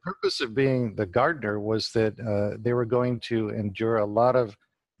the purpose of being the gardener was that they were going to endure a lot of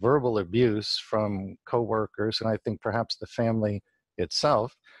verbal abuse from coworkers, and I think perhaps the family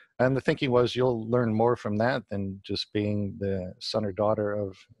itself. And the thinking was you'll learn more from that than just being the son or daughter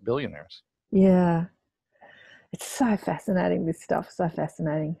of billionaires. Yeah. It's so fascinating, this stuff, so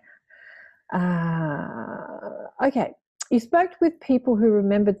fascinating. Okay, You spoke with people who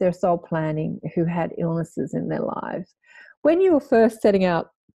remembered their soul planning, who had illnesses in their lives. When you were first setting out,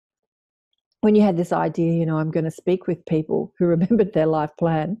 when you had this idea, you know, I'm going to speak with people who remembered their life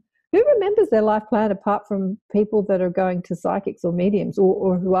plan, who remembers their life plan apart from people that are going to psychics or mediums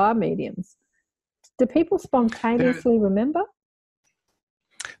or who are mediums? Do people spontaneously remember?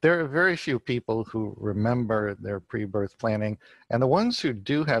 There are very few people who remember their pre-birth planning, and the ones who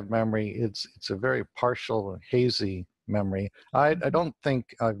do have memory, it's a very partial, hazy memory. I don't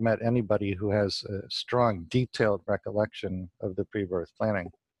think I've met anybody who has a strong, detailed recollection of the pre-birth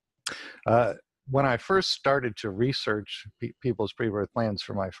planning. When I first started to research people's pre-birth plans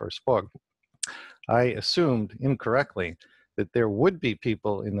for my first book, I assumed incorrectly that there would be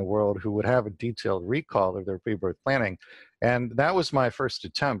people in the world who would have a detailed recall of their pre-birth planning. And that was my first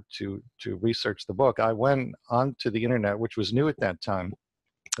attempt to research the book. I went onto the internet, which was new at that time.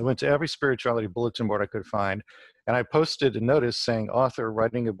 I went to every spirituality bulletin board I could find, and I posted a notice saying, author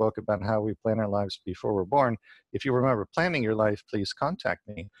writing a book about how we plan our lives before we're born. If you remember planning your life, please contact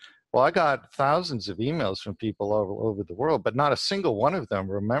me. Well, I got thousands of emails from people all over the world, but not a single one of them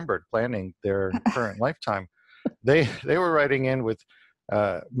remembered planning their current lifetime. They were writing in with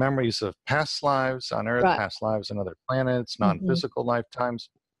memories of past lives on Earth, past lives on other planets, non-physical lifetimes,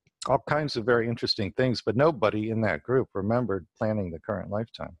 all kinds of very interesting things, but nobody in that group remembered planning the current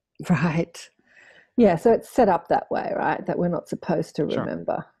lifetime. Right. Yeah, so it's set up that way, right? That we're not supposed to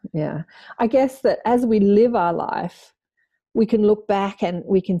remember. Sure. Yeah. I guess that as we live our life, we can look back and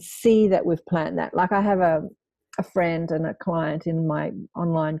we can see that we've planned that. Like I have a friend and a client in my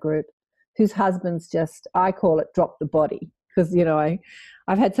online group whose husband's just, I call it drop the body, because, you know,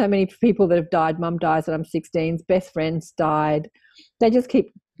 I've had so many people that have died. Mum dies when I'm 16, best friends died. They just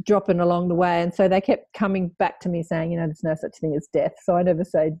keep dropping along the way. And so they kept coming back to me saying, you know, there's no such thing as death. So I never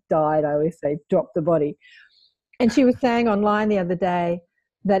say died. I always say drop the body. And she was saying online the other day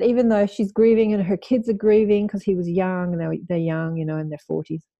that even though she's grieving and her kids are grieving because he was young, and they're young, you know, in their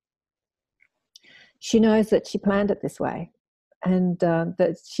 40s, she knows that she planned it this way. And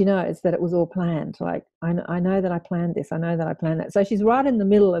that she knows that it was all planned. Like, I know that I planned this. I know that I planned that. So she's right in the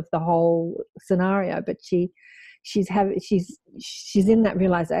middle of the whole scenario, but she's in that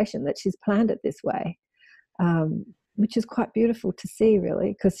realization that she's planned it this way, which is quite beautiful to see,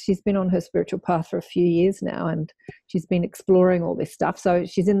 really, because she's been on her spiritual path for a few years now, and she's been exploring all this stuff. So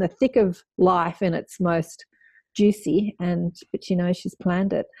she's in the thick of life in its most juicy, but she knows she's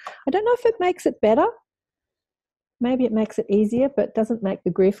planned it. I don't know if it makes it better. Maybe it makes it easier, but doesn't make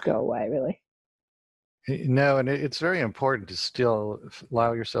the grief go away, really. No, and it's very important to still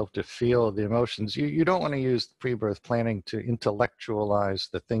allow yourself to feel the emotions. You don't want to use pre-birth planning to intellectualize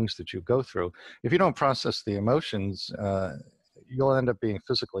the things that you go through. If you don't process the emotions, you'll end up being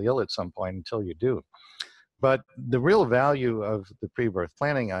physically ill at some point until you do. But the real value of the pre-birth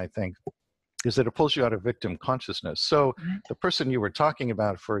planning, I think, is that it pulls you out of victim consciousness. So the person you were talking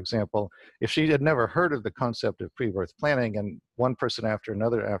about, for example, if she had never heard of the concept of pre-birth planning and one person after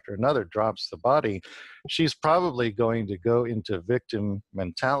another drops the body, she's probably going to go into victim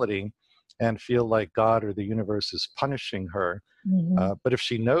mentality and feel like God or the universe is punishing her. But if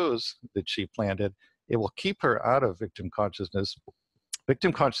she knows that she planned it, it will keep her out of victim consciousness.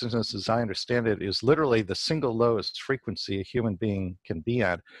 Victim consciousness, as I understand it, is literally the single lowest frequency a human being can be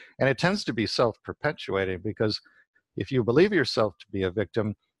at. And it tends to be self-perpetuating, because if you believe yourself to be a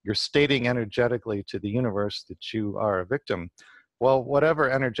victim, you're stating energetically to the universe that you are a victim. Well, whatever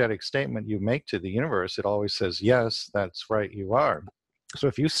energetic statement you make to the universe, it always says, yes, that's right, you are. So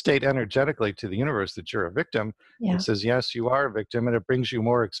if you state energetically to the universe that you're a victim, it says, yes, you are a victim, and it brings you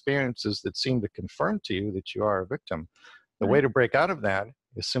more experiences that seem to confirm to you that you are a victim. The way to break out of that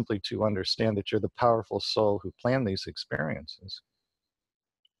is simply to understand that you're the powerful soul who planned these experiences.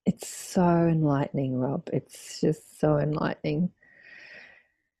 It's so enlightening, Rob. It's just so enlightening.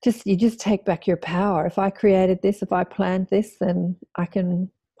 You just take back your power. If I created this, if I planned this, then I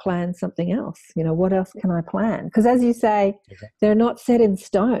can plan something else. You know, what else can I plan? Because as you say, they're not set in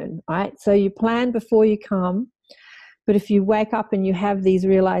stone, right? So you plan before you come, but if you wake up and you have these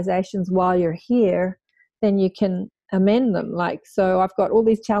realizations while you're here, then you can amend them. Like, so I've got all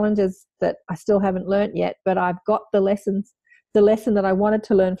these challenges that I still haven't learned yet, but I've got the lesson that I wanted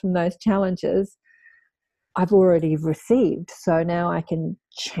to learn from those challenges, I've already received. So now I can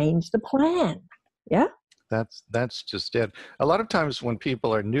change the plan. Yeah. That's just it. A lot of times when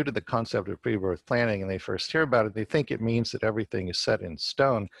people are new to the concept of pre-birth planning and they first hear about it, they think it means that everything is set in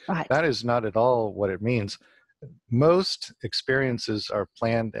stone. Right. That is not at all what it means. Most experiences are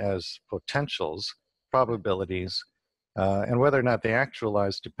planned as potentials, probabilities, And whether or not they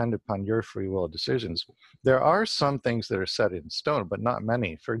actualize depend upon your free will decisions. There are some things that are set in stone, but not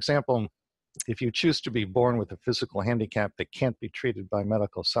many. For example, if you choose to be born with a physical handicap that can't be treated by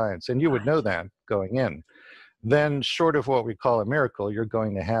medical science, and you would know that going in, then short of what we call a miracle, you're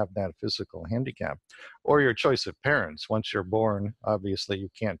going to have that physical handicap. Or your choice of parents. Once you're born, obviously you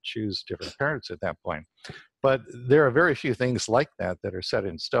can't choose different parents at that point. But there are very few things like that that are set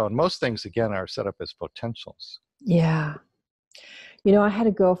in stone. Most things, again, are set up as potentials. Yeah. You know, I had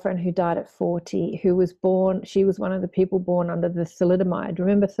a girlfriend who died at 40 who was born, she was one of the people born under the thalidomide.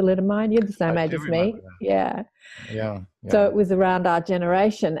 Remember thalidomide? You're the same age as me. Yeah. Yeah. So it was around our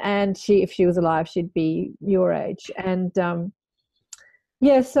generation. And she, if she was alive, she'd be your age. And so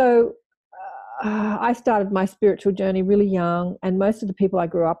I started my spiritual journey really young, and most of the people I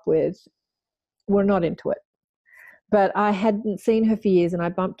grew up with were not into it. But I hadn't seen her for years, and I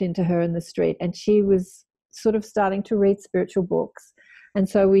bumped into her in the street, and she was sort of starting to read spiritual books. And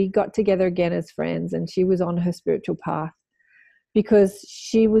so we got together again as friends, and she was on her spiritual path because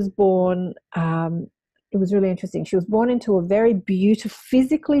she was born, it was really interesting. She was born into a very beautiful,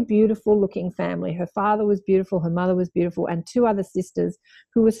 physically beautiful looking family. Her father was beautiful, her mother was beautiful, and two other sisters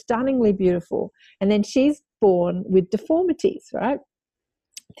who were stunningly beautiful. And then she's born with deformities, right?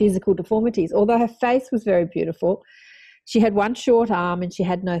 Physical deformities. Although her face was very beautiful, she had one short arm and she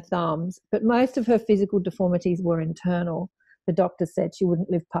had no thumbs, but most of her physical deformities were internal. The doctor said she wouldn't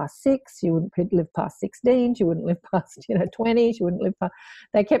live past 6, she wouldn't live past 16, she wouldn't live past 20, she wouldn't live past.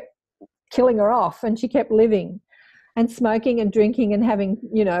 They kept killing her off, and she kept living and smoking and drinking and having,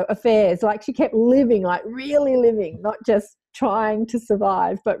 affairs. Like, she kept living, like really living, not just trying to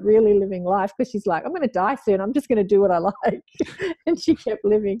survive, but really living life, because she's like, I'm going to die soon, I'm just going to do what I like. And she kept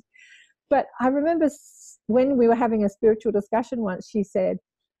living. But I remember when we were having a spiritual discussion once, she said,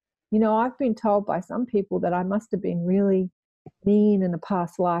 I've been told by some people that I must have been really mean in a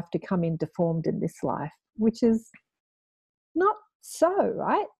past life to come in deformed in this life, which is not so,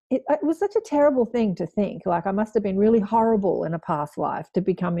 right? It was such a terrible thing to think, like I must have been really horrible in a past life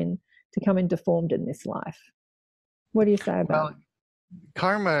to come in deformed in this life. What do you say about it?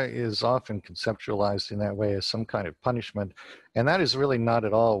 Karma is often conceptualized in that way as some kind of punishment, and that is really not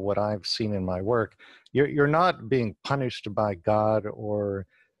at all what I've seen in my work. You're not being punished by God or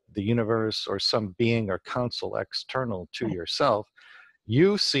the universe or some being or counsel external to yourself.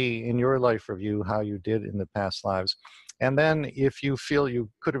 You see in your life review how you did in the past lives, and then if you feel you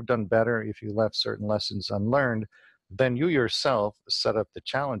could have done better, if you left certain lessons unlearned, then you yourself set up the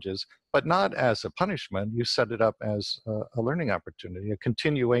challenges, but not as a punishment. You set it up as a learning opportunity, a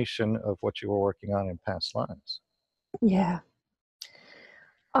continuation of what you were working on in past lives. Yeah.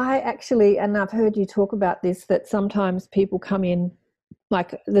 I actually, and I've heard you talk about this, that sometimes people come in,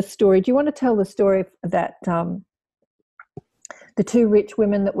 like the story. Do you want to tell the story that the two rich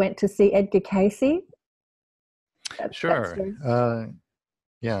women that went to see Edgar Cayce? Sure.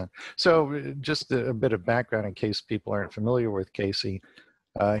 Yeah. So just a bit of background in case people aren't familiar with Cayce.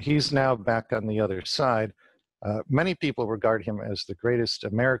 He's now back on the other side. Many people regard him as the greatest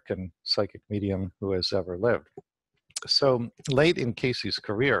American psychic medium who has ever lived. So late in Cayce's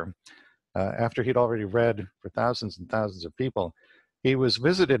career, after he'd already read for thousands and thousands of people, he was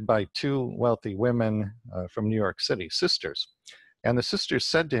visited by two wealthy women from New York City, sisters. And the sisters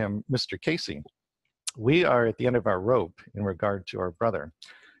said to him, Mr. Cayce, we are at the end of our rope in regard to our brother.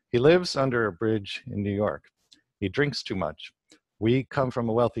 He lives under a bridge in New York. He drinks too much. We come from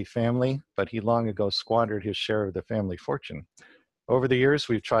a wealthy family, but he long ago squandered his share of the family fortune. Over the years,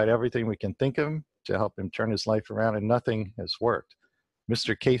 we've tried everything we can think of to help him turn his life around, and nothing has worked.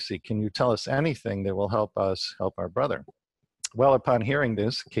 Mr. Cayce, can you tell us anything that will help us help our brother? Well, upon hearing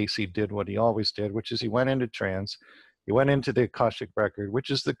this, Cayce did what he always did, which is he went into trance. He went into the Akashic record, which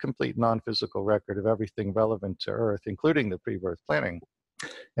is the complete non-physical record of everything relevant to Earth, including the pre-birth planning.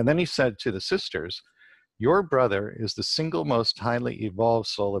 And then he said to the sisters, your brother is the single most highly evolved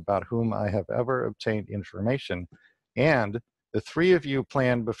soul about whom I have ever obtained information. And the three of you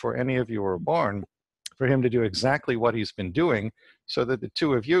planned before any of you were born for him to do exactly what he's been doing so that the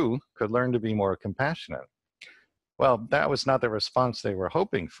two of you could learn to be more compassionate. Well, that was not the response they were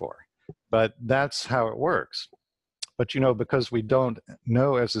hoping for, but that's how it works. But, because we don't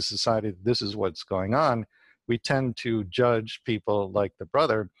know as a society that this is what's going on, we tend to judge people like the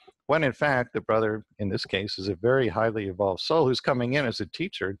brother, when in fact, the brother, in this case, is a very highly evolved soul who's coming in as a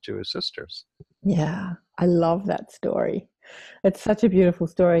teacher to his sisters. Yeah, I love that story. It's such a beautiful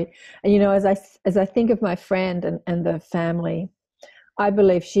story. And, as I think of my friend and the family, I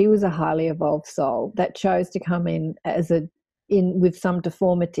believe she was a highly evolved soul that chose to come in as a with some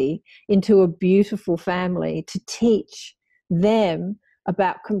deformity into a beautiful family to teach them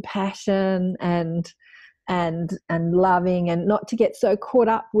about compassion and loving, and not to get so caught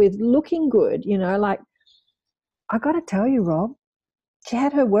up with looking good. You know, like, I got to tell you, Rob, she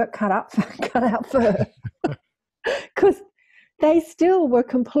had her work cut out for her, because they still were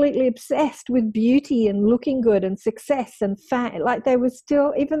completely obsessed with beauty and looking good and success and like they were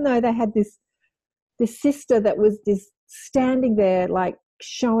still, even though they had this sister that was this standing there, like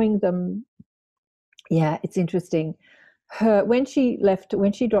showing them. Yeah, it's interesting. When she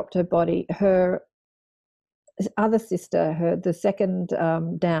dropped her body, her other sister, the second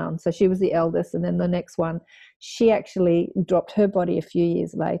down, so she was the eldest, and then the next one, she actually dropped her body a few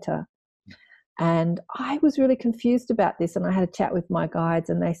years later. And I was really confused about this, and I had a chat with my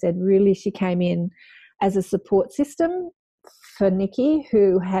guides, and they said really she came in as a support system for Nikki,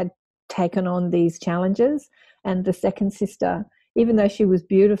 who had taken on these challenges. And the second sister, even though she was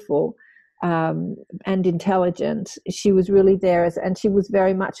beautiful and intelligent, she was really there and she was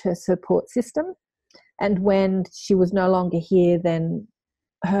very much her support system. And when she was no longer here, then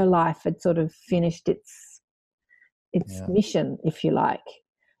her life had sort of finished its mission, if you like.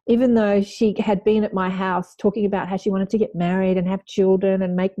 Even though she had been at my house talking about how she wanted to get married and have children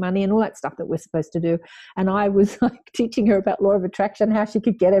and make money and all that stuff that we're supposed to do, and I was like teaching her about law of attraction, how she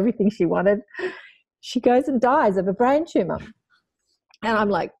could get everything she wanted, she goes and dies of a brain tumor. And I'm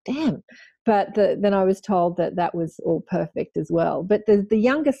like, damn. But then I was told that was all perfect as well. But the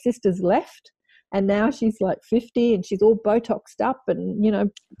younger sister's left, and now she's like 50 and she's all Botoxed up and, you know,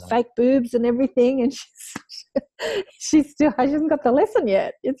 fake boobs and everything. And she hasn't got the lesson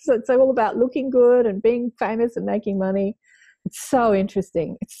yet. It's all about looking good and being famous and making money. It's so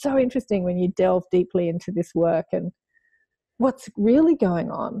interesting. It's so interesting when you delve deeply into this work and what's really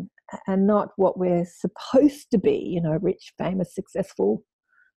going on, and not what we're supposed to be, you know, rich, famous, successful,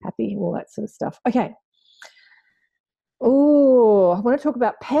 happy, all that sort of stuff. Okay. Oh, I want to talk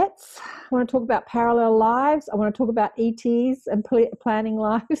about pets. I want to talk about parallel lives. I want to talk about ETs and planning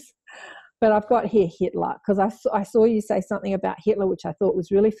lives. But I've got here Hitler, because I saw you say something about Hitler, which I thought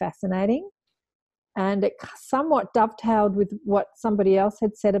was really fascinating. And it somewhat dovetailed with what somebody else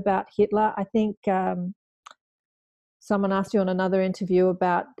had said about Hitler. I think someone asked you on another interview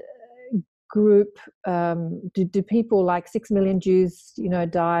about group, do people, like 6 million Jews, you know,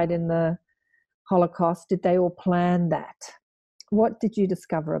 died in the Holocaust, did they all plan that? What did you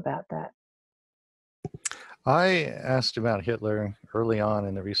discover about that? I asked about Hitler early on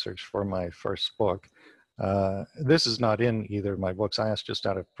in the research for my first book. This is not in either of my books. I asked just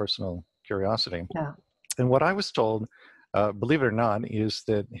out of personal curiosity. Yeah. And what I was told, believe it or not, is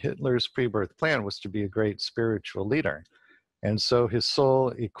that Hitler's pre-birth plan was to be a great spiritual leader. And so his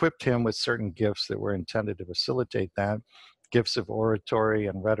soul equipped him with certain gifts that were intended to facilitate that, gifts of oratory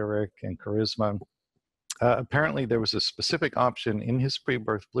and rhetoric and charisma. Apparently, there was a specific option in his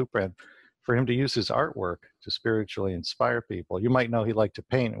pre-birth blueprint for him to use his artwork to spiritually inspire people. You might know he liked to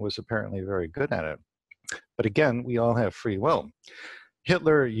paint and was apparently very good at it. But again, we all have free will.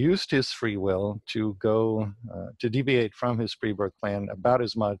 Hitler used his free will to go to deviate from his pre-birth plan about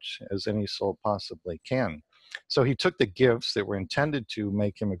as much as any soul possibly can. So he took the gifts that were intended to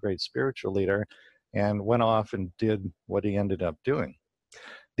make him a great spiritual leader and went off and did what he ended up doing.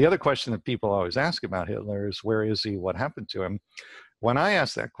 The other question that people always ask about Hitler is, where is he? What happened to him? When I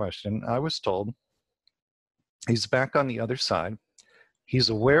asked that question, I was told he's back on the other side. He's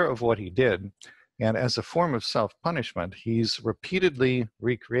aware of what he did. And as a form of self-punishment, he's repeatedly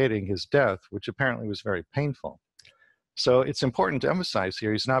recreating his death, which apparently was very painful. So it's important to emphasize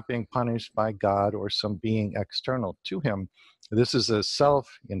here, he's not being punished by God or some being external to him. This is a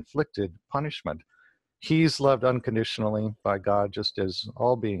self-inflicted punishment. He's loved unconditionally by God, just as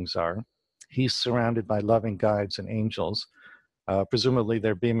all beings are. He's surrounded by loving guides and angels. Presumably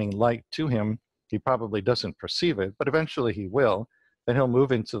they're beaming light to him. He probably doesn't perceive it, but eventually he will. Then he'll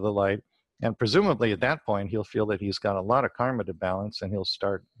move into the light. And presumably at that point, he'll feel that he's got a lot of karma to balance and he'll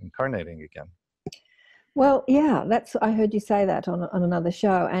start incarnating again. Well, yeah, I heard you say that on another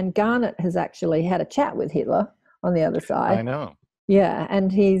show. And Garnet has actually had a chat with Hitler on the other side. I know. Yeah,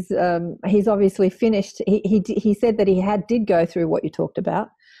 and he's obviously finished. He said that he did go through what you talked about,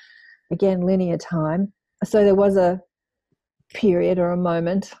 again, linear time. So there was a period or a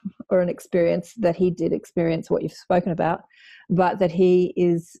moment or an experience that he did experience what you've spoken about, but that he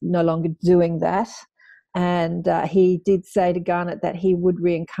is no longer doing that. And he did say to Garnet that he would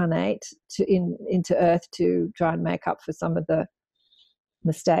reincarnate into Earth to try and make up for some of the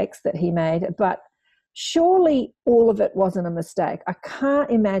mistakes that he made. But surely all of it wasn't a mistake. I can't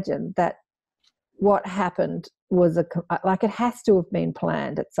imagine that what happened was like it has to have been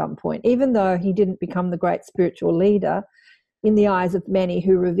planned at some point. Even though he didn't become the great spiritual leader, in the eyes of many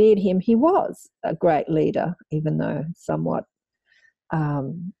who revered him, he was a great leader, even though somewhat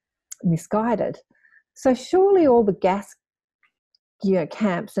misguided. So surely all the gas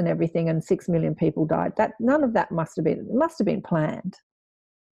camps and everything, and 6 million people died, that none of that must have been planned.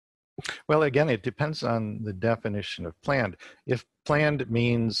 Well, again, it depends on the definition of planned. If planned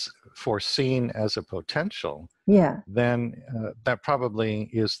means foreseen as a potential, then that probably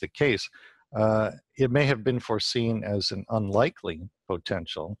is the case. It may have been foreseen as an unlikely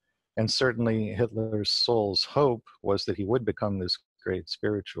potential, and certainly Hitler's soul's hope was that he would become this great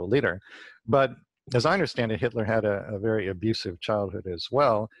spiritual leader. But as I understand it, Hitler had a very abusive childhood as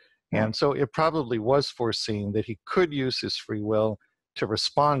well, and so it probably was foreseen that he could use his free will to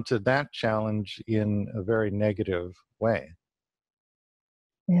respond to that challenge in a very negative way.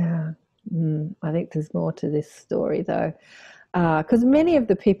 Yeah, I think there's more to this story, though, because many of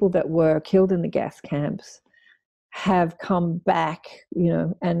the people that were killed in the gas camps have come back,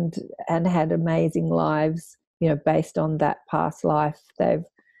 and had amazing lives, based on that past life. They've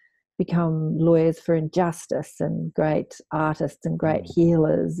become lawyers for injustice and great artists and great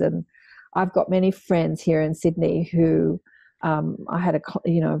healers. And I've got many friends here in Sydney who I had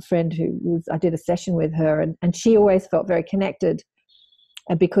a friend I did a session with her, and she always felt very connected,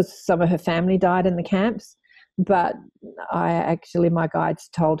 because some of her family died in the camps. But my guides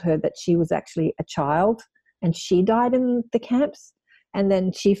told her that she was actually a child and she died in the camps. And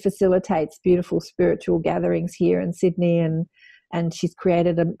then she facilitates beautiful spiritual gatherings here in Sydney, and she's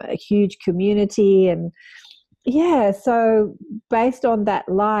created a huge community. And so based on that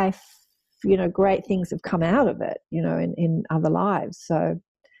life, great things have come out of it, in other lives. So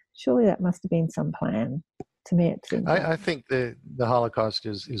surely that must have been some plan. To me, it seems. I think the Holocaust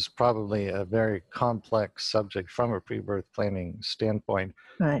is probably a very complex subject from a pre-birth planning standpoint.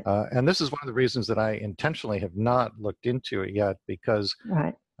 Right. And this is one of the reasons that I intentionally have not looked into it yet, because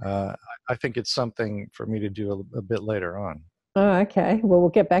I think it's something for me to do a bit later on. Oh, okay. Well, we'll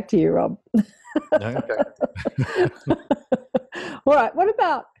get back to you, Rob. Okay. All right. What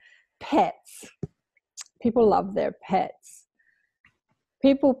about pets? People love their pets.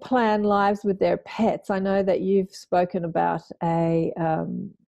 People plan lives with their pets. I know that you've spoken about a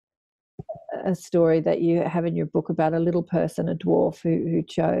story that you have in your book about a little person, a dwarf who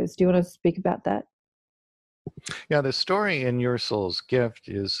chose. Do you want to speak about that? Yeah, the story in Your Soul's Gift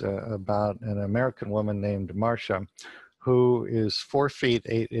is about an American woman named Marcia, who is 4 feet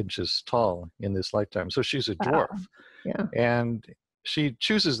 8 inches tall in this lifetime. So she's a dwarf. Wow. Yeah. And she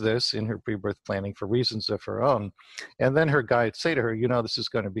chooses this in her pre-birth planning for reasons of her own. And then her guides say to her, this is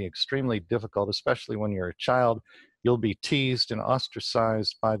going to be extremely difficult, especially when you're a child. You'll be teased and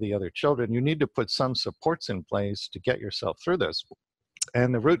ostracized by the other children. You need to put some supports in place to get yourself through this.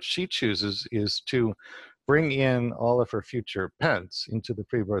 And the route she chooses is to bring in all of her future pets into the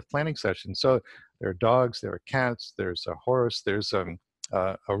pre-birth planning session. So there are dogs, there are cats, there's a horse, there's a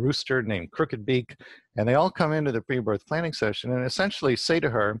rooster named Crooked Beak, and they all come into the pre-birth planning session and essentially say to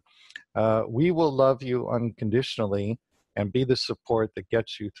her, we will love you unconditionally and be the support that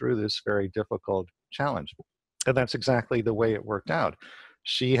gets you through this very difficult challenge. And that's exactly the way it worked out.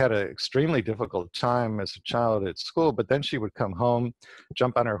 She had an extremely difficult time as a child at school, but then she would come home,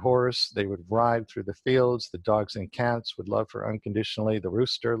 jump on her horse, they would ride through the fields, the dogs and cats would love her unconditionally, the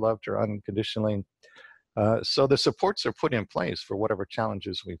rooster loved her unconditionally. So the supports are put in place for whatever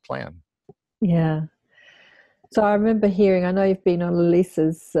challenges we plan. Yeah. So I remember hearing, I know you've been on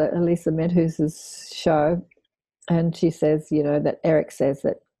Elisa Medhus's show, and she says, that Eric says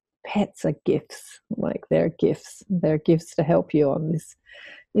that pets are gifts, like they're gifts. They're gifts to help you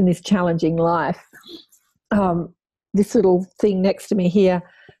in this challenging life. This little thing next to me here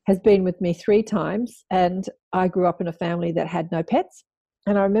has been with me 3 times, and I grew up in a family that had no pets.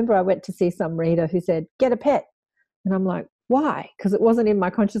 And I remember I went to see some reader who said, get a pet. And I'm like, why? Because it wasn't in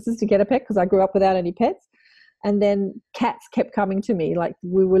my consciousness to get a pet because I grew up without any pets. And then cats kept coming to me. Like,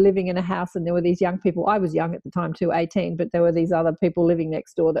 we were living in a house and there were these young people. I was young at the time too, 18, but there were these other people living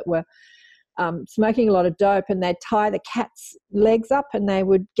next door that were smoking a lot of dope, and they'd tie the cat's legs up and they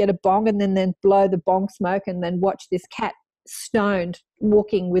would get a bong and then blow the bong smoke and then watch this cat stoned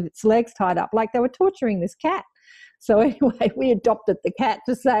walking with its legs tied up, like they were torturing this cat. So anyway, we adopted the cat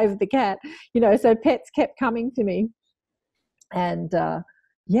to save the cat, so pets kept coming to me. And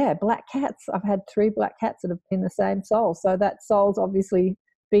black cats. I've had 3 black cats that have been the same soul. So that soul's obviously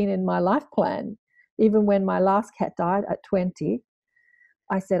been in my life plan. Even when my last cat died at 20,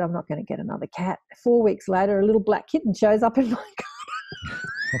 I said, I'm not going to get another cat. 4 weeks later, a little black kitten shows up in my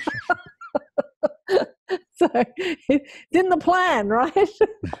garden. So it's in the plan, right?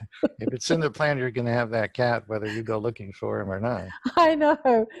 If it's in the plan, you're going to have that cat, whether you go looking for him or not. I know.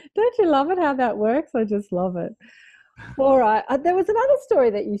 Don't you love it how that works? I just love it. All right. There was another story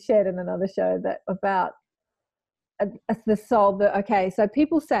that you shared in another show that about the soul. Okay, so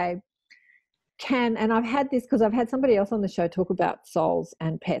people say and I've had this because I've had somebody else on the show talk about souls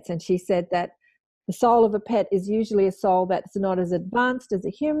and pets, and she said that the soul of a pet is usually a soul that's not as advanced as a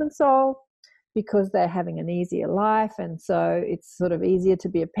human soul because they're having an easier life, and so it's sort of easier to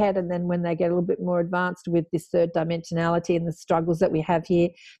be a pet. And then when they get a little bit more advanced with this third dimensionality and the struggles that we have here,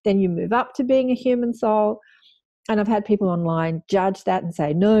 then you move up to being a human soul. And I've had people online judge that and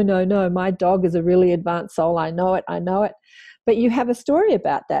say, no, my dog is a really advanced soul. I know it. But you have a story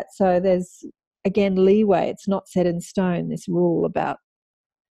about that. So there's, again, leeway. It's not set in stone, this rule about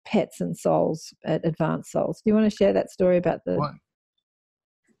pets and souls, advanced souls. Do you want to share that story about the...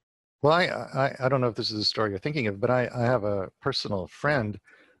 Well, I don't know if this is the story you're thinking of, but I have a personal friend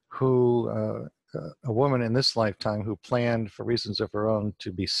who, a woman in this lifetime who planned for reasons of her own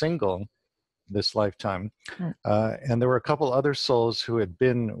to be single this lifetime. And there were a couple other souls who had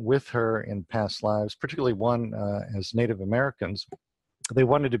been with her in past lives, particularly one as Native Americans. They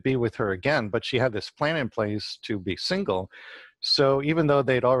wanted to be with her again, but she had this plan in place to be single. So even though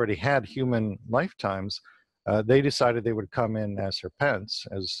they'd already had human lifetimes, they decided they would come in as her pets,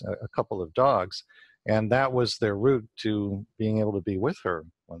 as a couple of dogs. And that was their route to being able to be with her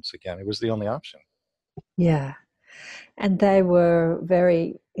once again. It was the only option. Yeah. And they were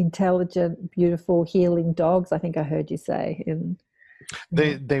very intelligent, beautiful, healing dogs, I think I heard you say.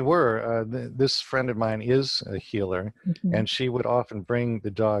 They were. This friend of mine is a healer, and she would often bring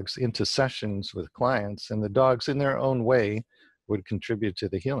the dogs into sessions with clients, and the dogs in their own way would contribute to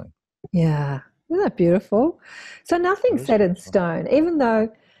the healing. Yeah. Isn't that beautiful? So nothing's set in stone, even though,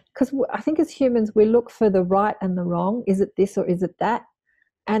 because I think as humans, we look for the right and the wrong. Is it this or is it that?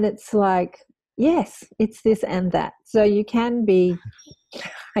 And it's like, yes, it's this and that. So you can be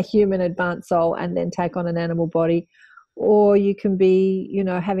a human advanced soul and then take on an animal body, or you can be,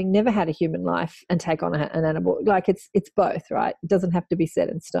 having never had a human life and take on an animal. Like it's both, right? It doesn't have to be set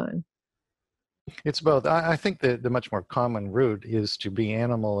in stone. It's both. I think the much more common route is to be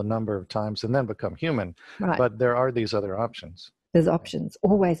animal a number of times and then become human. Right. But there are these other options. There's options,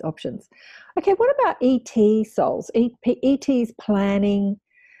 always options. Okay, what about ET souls? ET's planning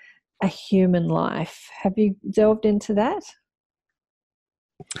a human life. Have you delved into that?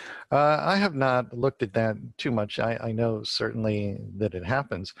 I have not looked at that too much. I know certainly that it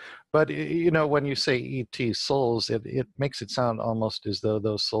happens. But, when you say ET souls, it makes it sound almost as though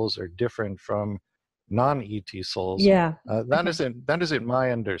those souls are different from non-ET souls. Yeah. That isn't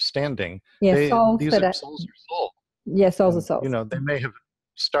my understanding. Yeah, these souls are souls are souls. Yeah, souls are souls. They may have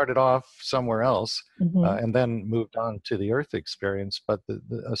started off somewhere else and then moved on to the earth experience, but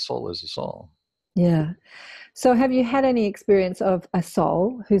a soul is a soul. Yeah. So have you had any experience of a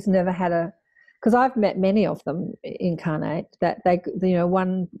soul who's never had because I've met many of them incarnate, that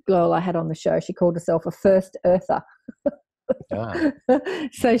one girl I had on the show, she called herself a first earther. Yeah.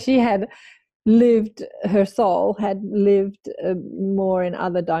 So she had her soul had lived more in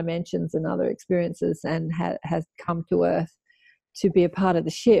other dimensions and other experiences, and has come to earth to be a part of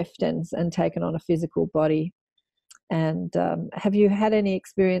the shift and taken on a physical body. And have you had any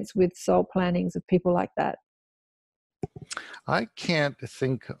experience with soul plannings of people like that? I can't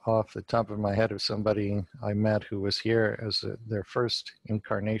think off the top of my head of somebody I met who was here as their first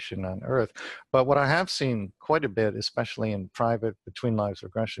incarnation on Earth. But what I have seen quite a bit, especially in private between lives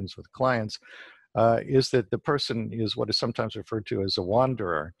regressions with clients, is that the person is what is sometimes referred to as a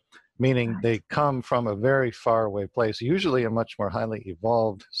wanderer, meaning they come from a very far away place, usually a much more highly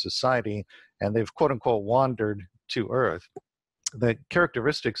evolved society, and they've quote unquote wandered to Earth. The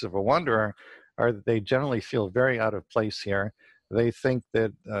characteristics of a wanderer are that they generally feel very out of place here. They think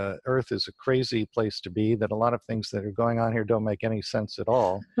that Earth is a crazy place to be, that a lot of things that are going on here don't make any sense at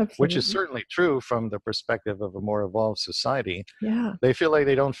all, Absolutely. Which is certainly true from the perspective of a more evolved society. Yeah. They feel like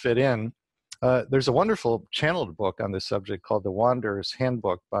they don't fit in. There's a wonderful channeled book on this subject called The Wanderer's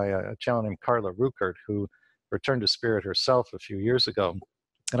Handbook by a channel named Carla Ruckert, who returned to spirit herself a few years ago.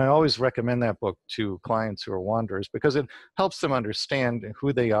 And I always recommend that book to clients who are wanderers because it helps them understand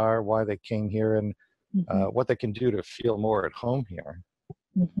who they are, why they came here, and what they can do to feel more at home here.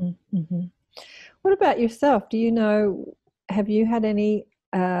 What about yourself? Have you had any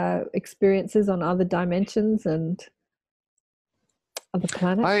experiences on other dimensions and other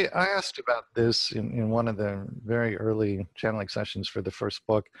planets? I asked about this in one of the very early channeling sessions for the first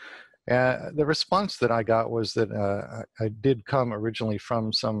book. The response that I got was that I did come originally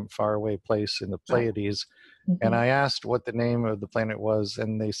from some faraway place in the Pleiades, And I asked what the name of the planet was,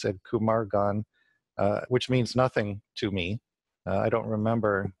 and they said Kumargan, which means nothing to me. I don't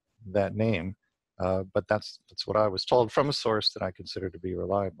remember that name, but that's what I was told from a source that I consider to be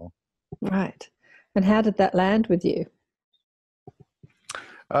reliable. Right. And how did that land with you?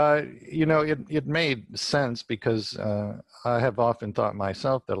 It made sense because I have often thought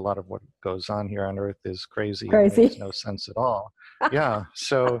myself that a lot of what goes on here on Earth is crazy. And makes no sense at all. Yeah.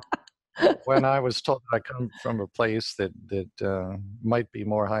 So when I was told that I come from a place that might be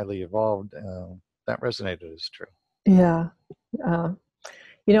more highly evolved, that resonated as true. Yeah.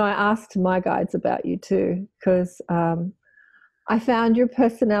 I asked my guides about you too, because I found your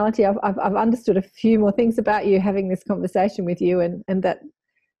personality. I've understood a few more things about you having this conversation with you, and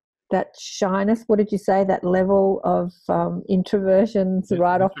that shyness. What did you say? That level of introversion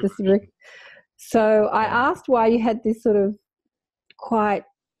right off the street. So I asked why you had this sort of quite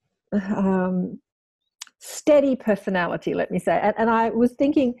steady personality, let me say. And I was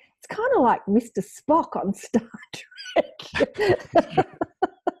thinking, it's kind of like Mr. Spock on Star Trek.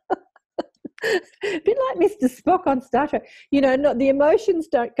 A bit like Mr. Spock on Star Trek. Not, the emotions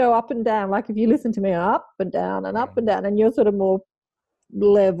don't go up and down. Like if you listen to me, up and down and up and down, and you're sort of more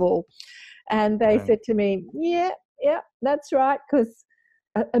level. And they said to me, yeah, that's right, because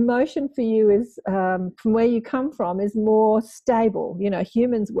emotion for you is from where you come from is more stable.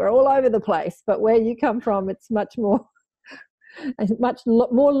 Humans, we're all over the place, but where you come from, it's much more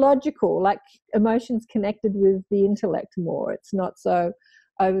logical. Like emotions connected with the intellect more. It's not so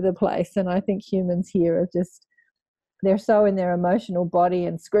over the place. And I think humans here are just, they're so in their emotional body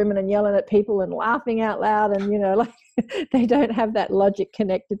and screaming and yelling at people and laughing out loud, and like they don't have that logic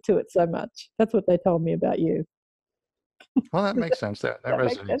connected to it so much. That's what they told me about you. Well, that makes sense. That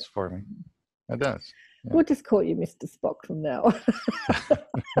resonates for me. It does. Yeah. We'll just call you Mr. Spock from now on.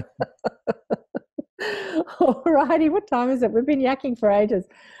 All righty, what time is it? We've been yakking for ages.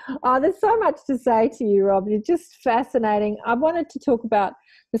 There's so much to say to you, Rob. You're just fascinating. I wanted to talk about,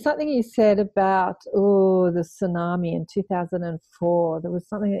 there's something you said about, the tsunami in 2004. There was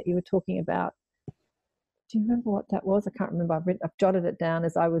something that you were talking about. Do you remember what that was? I can't remember. I've jotted it down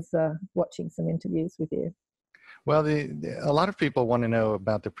as I was watching some interviews with you. Well, a lot of people want to know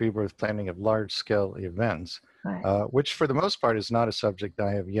about the pre-birth planning of large-scale events, right, which for the most part is not a subject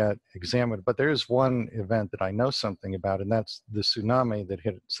I have yet examined. But there is one event that I know something about, and that's the tsunami that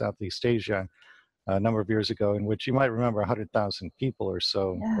hit Southeast Asia a number of years ago, in which you might remember 100,000 people or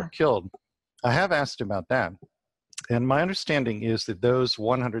so were killed. I have asked about that, and my understanding is that those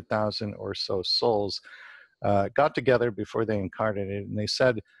 100,000 or so souls got together before they incarnated, and they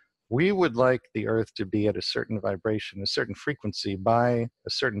said, we would like the Earth to be at a certain vibration, a certain frequency by a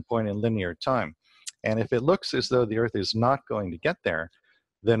certain point in linear time. And if it looks as though the Earth is not going to get there,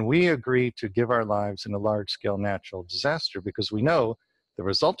 then we agree to give our lives in a large-scale natural disaster, because we know the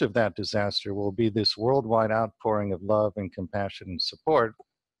result of that disaster will be this worldwide outpouring of love and compassion and support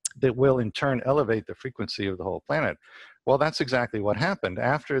that will in turn elevate the frequency of the whole planet. Well, that's exactly what happened.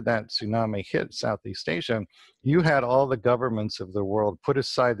 After that tsunami hit Southeast Asia, you had all the governments of the world put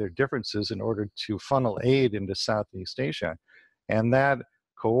aside their differences in order to funnel aid into Southeast Asia. And that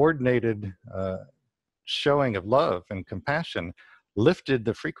coordinated showing of love and compassion lifted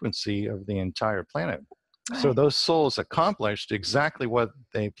the frequency of the entire planet. Right. So those souls accomplished exactly what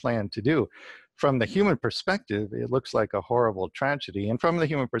they planned to do. From the human perspective, it looks like a horrible tragedy. And from the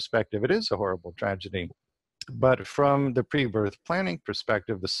human perspective, it is a horrible tragedy. But from the pre-birth planning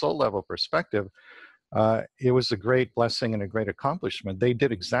perspective, the soul level perspective, it was a great blessing and a great accomplishment. They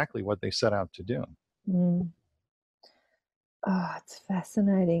did exactly what they set out to do. Mm. Oh, it's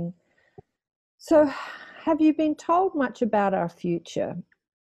fascinating. So have you been told much about our future?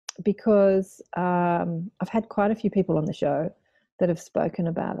 Because I've had quite a few people on the show that have spoken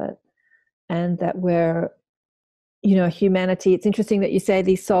about it, and that we're, humanity, it's interesting that you say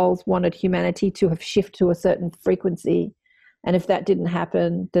these souls wanted humanity to have shifted to a certain frequency, and if that didn't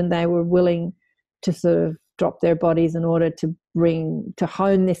happen, then they were willing to sort of drop their bodies in order to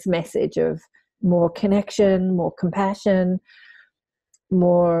hone this message of more connection, more compassion,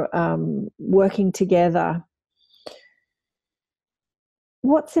 more working together.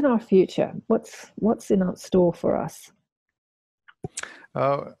 What's in our future? What's in our store for us?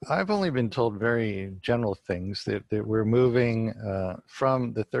 I've only been told very general things, that we're moving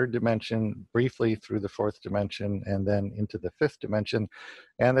from the third dimension briefly through the fourth dimension and then into the fifth dimension,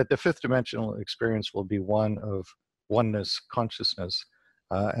 and that the fifth dimensional experience will be one of oneness consciousness.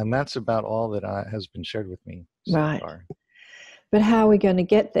 And that's about all that has been shared with me so far. But how are we going to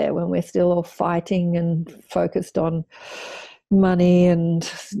get there when we're still all fighting and focused on money and,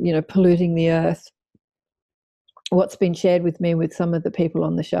 polluting the earth? what's been shared with me with some of the people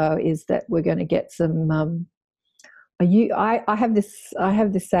on the show is that we're going to get some. I have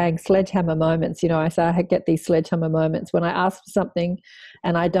this saying, sledgehammer moments. I say I get these sledgehammer moments when I ask for something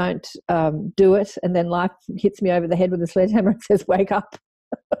and I don't do it, and then life hits me over the head with a sledgehammer and says, "Wake up."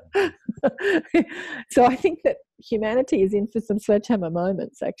 So I think that humanity is in for some sledgehammer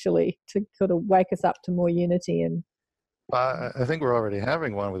moments, actually, to sort of wake us up to more unity. And I think we're already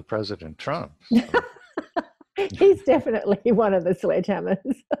having one with President Trump. So. He's definitely one of the sledgehammers.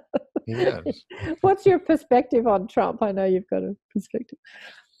 He is. What's your perspective on Trump? I know you've got a perspective.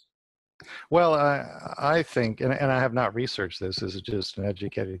 Well, I think, and I have not researched this, this is just an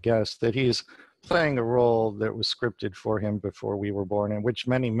educated guess, that he's playing a role that was scripted for him before we were born, and which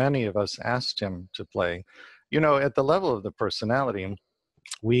many of us asked him to play. At the level of the personality,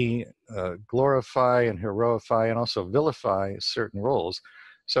 we glorify and heroify and also vilify certain roles.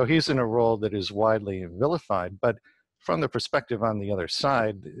 So he's in a role that is widely vilified, but from the perspective on the other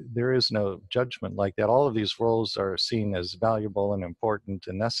side, there is no judgment like that. All of these roles are seen as valuable and important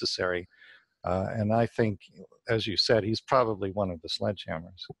and necessary. And I think, as you said, he's probably one of the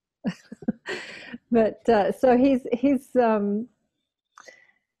sledgehammers. But so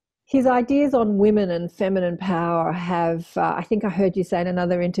his ideas on women and feminine power have, I think I heard you say in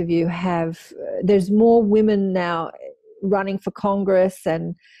another interview, there's more women now running for Congress,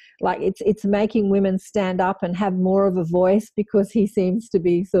 and like it's making women stand up and have more of a voice, because he seems to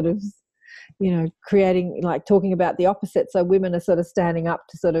be sort of, creating, like talking about the opposite. So women are sort of standing up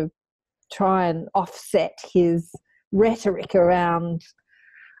to sort of try and offset his rhetoric around,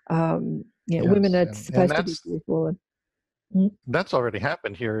 Yes, women are supposed to be forward. That's already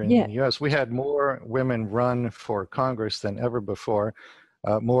happened here in the U.S. We had more women run for Congress than ever before.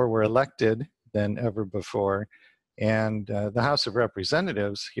 More were elected than ever before. And the House of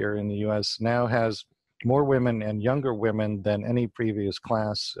Representatives here in the U.S. now has more women and younger women than any previous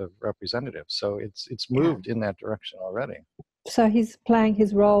class of representatives. So it's moved in that direction already. So he's playing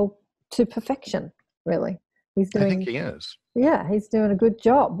his role to perfection, really. I think he is. Yeah, he's doing a good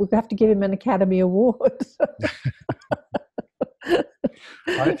job. We have to give him an Academy Award.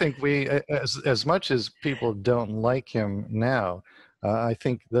 I think as much as people don't like him now, I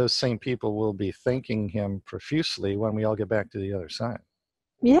think those same people will be thanking him profusely when we all get back to the other side.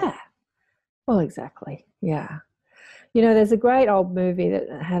 Yeah. Well, exactly. Yeah. There's a great old movie that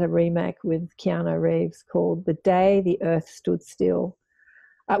had a remake with Keanu Reeves called The Day the Earth Stood Still.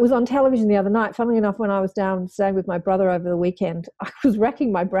 It was on television the other night. Funnily enough, when I was down staying with my brother over the weekend, I was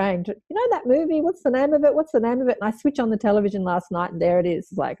racking my brain. That movie? What's the name of it? What's the name of it? And I switch on the television last night, and there it is.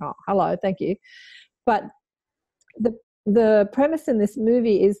 It's like, oh, hello, thank you. But the premise in this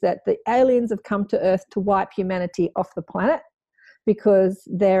movie is that the aliens have come to Earth to wipe humanity off the planet because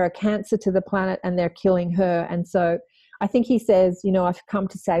they're a cancer to the planet and they're killing her. And so I think he says, I've come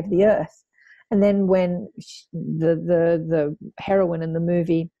to save the Earth. And then when the heroine in the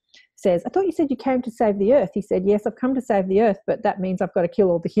movie says, I thought you said you came to save the Earth. He said, yes, I've come to save the Earth, but that means I've got to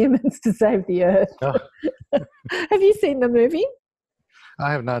kill all the humans to save the Earth. Oh. Have you seen the movie?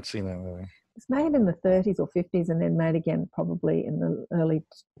 I have not seen that movie. It's made in the 30s or 50s and then made again probably in the early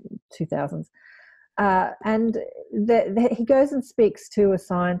 2000s. And he goes and speaks to a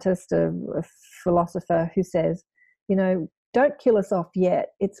scientist, a philosopher, who says, don't kill us off yet.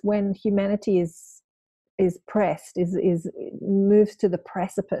 It's when humanity is pressed, moves to the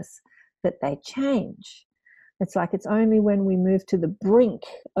precipice, that they change. It's like it's only when we move to the brink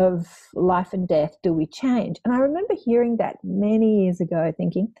of life and death do we change. And I remember hearing that many years ago,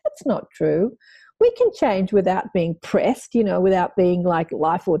 thinking, that's not true. We can change without being pressed, without being like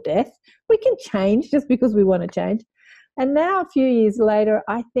life or death. We can change just because we want to change. And now, a few years later,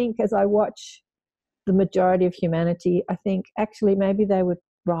 I think as I watch the majority of humanity, I think actually maybe they were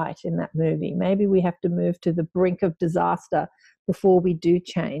right in that movie. Maybe we have to move to the brink of disaster before we do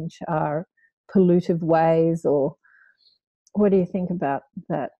change our pollutive ways. Or what do you think about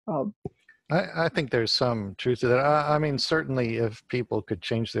that, Rob? I think there's some truth to that. I mean, certainly if people could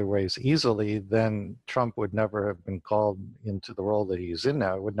change their ways easily, then Trump would never have been called into the role that he's in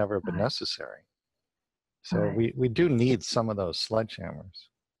now. It would never have been necessary. So we do need some of those sledgehammers.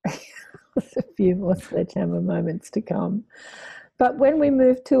 There's a few more sledgehammer moments to come. But when we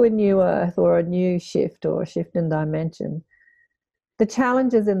move to a new Earth or a new shift or a shift in dimension, the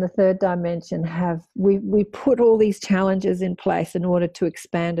challenges in the third dimension we put all these challenges in place in order to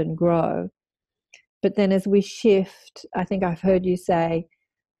expand and grow. But then as we shift, I think I've heard you say,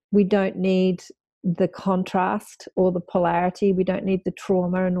 we don't need the contrast or the polarity. We don't need the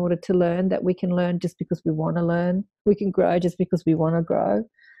trauma in order to learn, that we can learn just because we want to learn. We can grow just because we want to grow.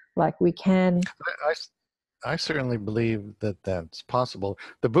 Like we can. I certainly believe that that's possible.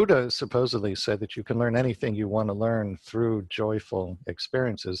 The Buddha supposedly said that you can learn anything you want to learn through joyful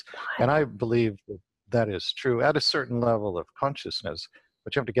experiences. And I believe that that is true at a certain level of consciousness,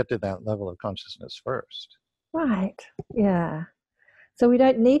 but you have to get to that level of consciousness first. Right. Yeah. So we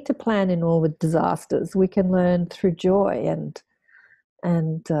don't need to plan in all with disasters. We can learn through joy and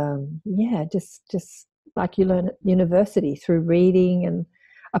yeah, just like you learn at university through reading and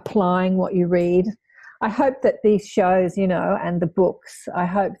applying what you read. I hope that these shows, you know, and the books, I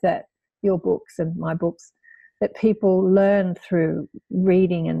hope that your books and my books, that people learn through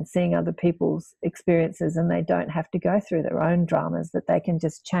reading and seeing other people's experiences, and they don't have to go through their own dramas, that they can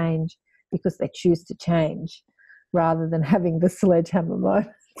just change because they choose to change rather than having the sledgehammer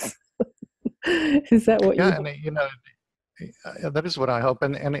moments. Is that what Yeah, and you know, that is what I hope.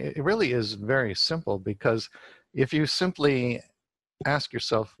 And it really is very simple, because if you simply ask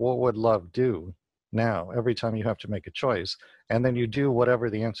yourself, what would love do now, every time you have to make a choice, and then you do whatever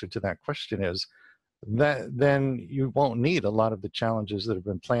the answer to that question is, then you won't need a lot of the challenges that have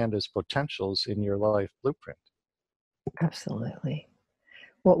been planned as potentials in your life blueprint. Absolutely.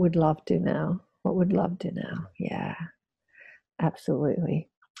 What would love do now? What would love do now? Yeah, absolutely.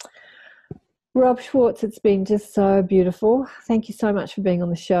 Rob Schwartz, it's been just so beautiful. Thank you so much for being on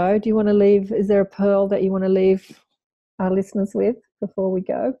the show. Do you want to leave, is there a pearl that you want to leave our listeners with before we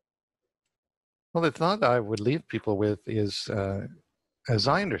go? Well, the thought I would leave people with is, as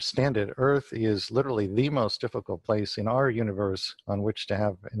I understand it, Earth is literally the most difficult place in our universe on which to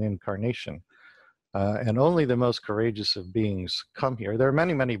have an incarnation. And only the most courageous of beings come here. There are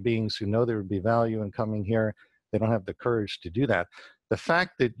many, many beings who know there would be value in coming here. They don't have the courage to do that. The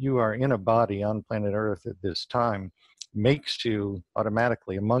fact that you are in a body on planet Earth at this time makes you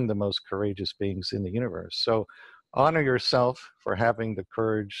automatically among the most courageous beings in the universe. So honor yourself for having the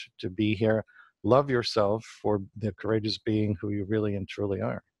courage to be here. Love yourself for the courageous being who you really and truly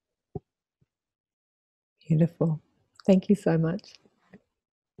are. Beautiful. Thank you so much.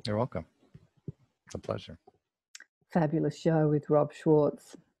 You're welcome. It's a pleasure. Fabulous show with Rob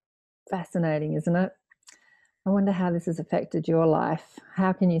Schwartz. Fascinating, isn't it? I wonder how this has affected your life.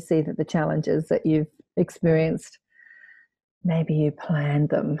 How can you see that the challenges that you've experienced, maybe you planned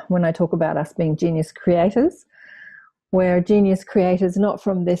them? When I talk about us being genius creators, we're genius creators not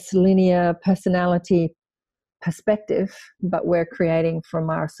from this linear personality perspective, but we're creating from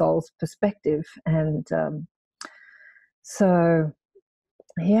our soul's perspective. And so,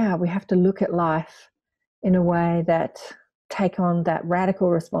 yeah, we have to look at life in a way that take on that radical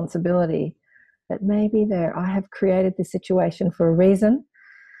responsibility that maybe I have created this situation for a reason.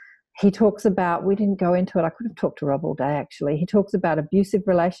 He talks about, we didn't go into it, I could have talked to Rob all day actually. He talks about abusive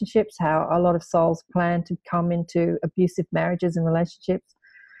relationships, how a lot of souls plan to come into abusive marriages and relationships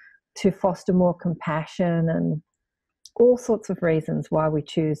to foster more compassion, and all sorts of reasons why we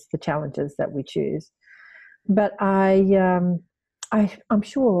choose the challenges that we choose. But I'm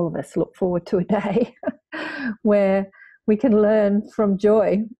sure all of us look forward to a day where we can learn from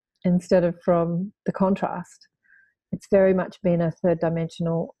joy instead of from the contrast. It's very much been a third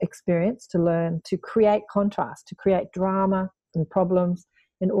dimensional experience to learn to create contrast, to create drama and problems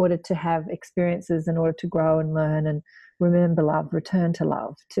in order to have experiences, in order to grow and learn and remember love, return to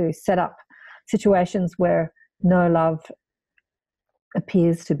love, to set up situations where no love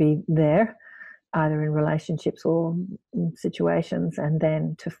appears to be there, either in relationships or in situations, and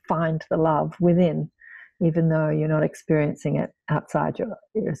then to find the love within, even though you're not experiencing it outside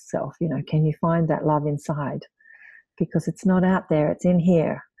yourself. You know, can you find that love inside? Because it's not out there, it's in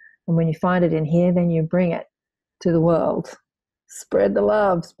here. And when you find it in here, then you bring it to the world. Spread the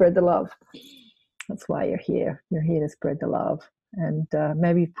love, spread the love. That's why you're here. You're here to spread the love. And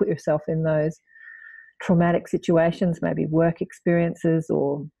maybe put yourself in those traumatic situations, maybe work experiences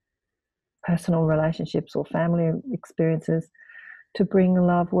or personal relationships or family experiences, to bring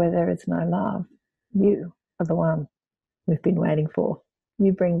love where there is no love. You are the one we've been waiting for.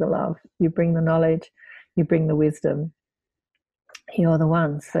 You bring the love, you bring the knowledge, you bring the wisdom. You're the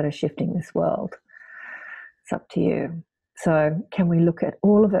ones that are shifting this world. It's up to you. So can we look at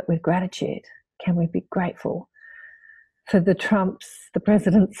all of it with gratitude? Can we be grateful for the Trumps, the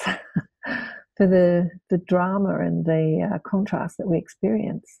presidents, for the drama and the contrast that we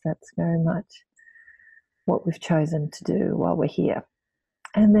experience? That's very much what we've chosen to do while we're here.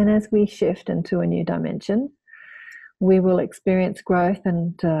 And then as we shift into a new dimension, we will experience growth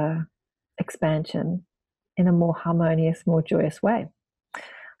and expansion in a more harmonious, more joyous way.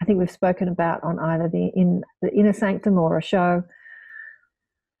 I think we've spoken about on either the Inner Sanctum or a show,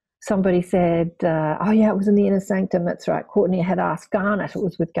 somebody said, oh yeah, it was in the Inner Sanctum, that's right. Courtney had asked Garnet, it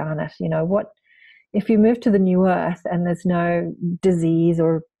was with Garnet, you know, what if you move to the new earth and there's no disease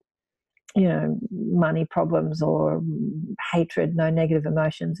or, you know, money problems or hatred, no negative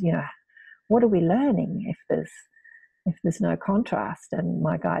emotions, you know, what are we learning if there's no contrast? And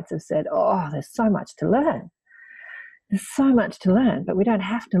my guides have said, oh, there's so much to learn. There's so much to learn, but we don't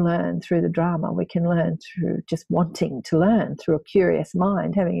have to learn through the drama. We can learn through just wanting to learn, through a curious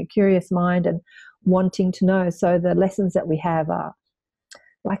mind, having a curious mind and wanting to know. So the lessons that we have are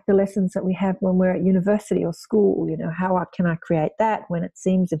like the lessons that we have when we're at university or school. You know, how can I create that when it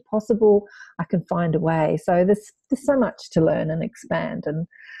seems impossible? I can find a way. So there's so much to learn and expand, and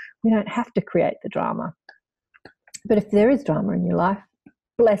we don't have to create the drama. But if there is drama in your life,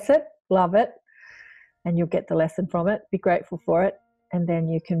 bless it, love it, and you'll get the lesson from it. Be grateful for it, and then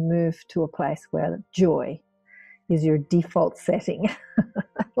you can move to a place where joy is your default setting.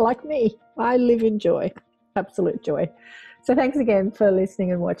 Like me, I live in joy, absolute joy. So thanks again for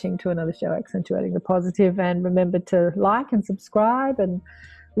listening and watching to another show, Accentuating the Positive. And remember to like and subscribe and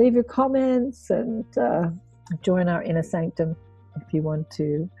leave your comments, and join our inner sanctum if you want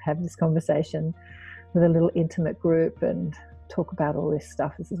to have this conversation with a little intimate group and talk about all this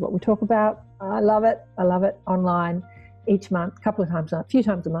stuff. This is what we talk about. I love it. I love it. Online each month, a few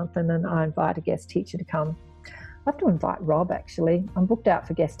times a month, and then I invite a guest teacher to come. I have to invite Rob, actually. I'm booked out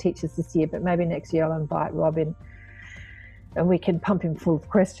for guest teachers this year, but maybe next year I'll invite Rob in and we can pump him full of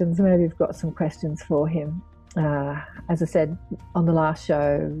questions. Maybe we've got some questions for him. As I said on the last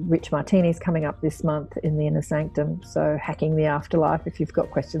show, Rich Martini's coming up this month in the Inner Sanctum. So hacking the afterlife, if you've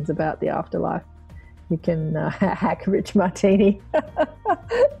got questions about the afterlife, you can hack Rich Martini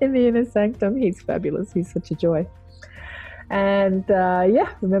in the Inner Sanctum. He's fabulous. He's such a joy. And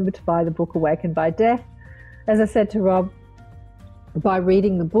remember to buy the book Awakened by Death. As I said to Rob, by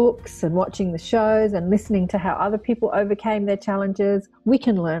reading the books and watching the shows and listening to how other people overcame their challenges, we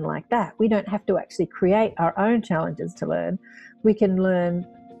can learn like that. We don't have to actually create our own challenges to learn. We can learn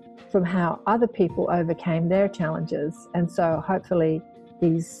from how other people overcame their challenges. And so hopefully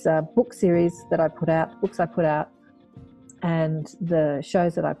these book series that I put out, books I put out, and the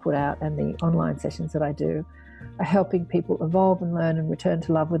shows that I put out and the online sessions that I do are helping people evolve and learn and return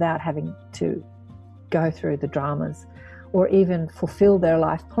to love without having to go through the dramas or even fulfill their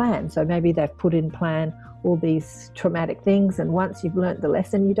life plan. So maybe they've put in plan all these traumatic things, and once you've learnt the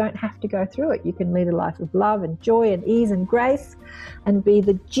lesson, you don't have to go through it. You can lead a life of love and joy and ease and grace and be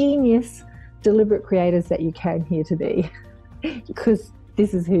the genius, deliberate creators that you came here to be. Because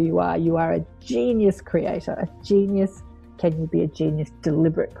this is who you are. You are a genius creator, a genius. Can you be a genius,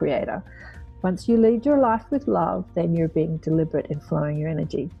 deliberate creator? Once you lead your life with love, then you're being deliberate in flowing your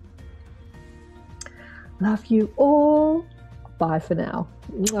energy. Love you all. Bye for now.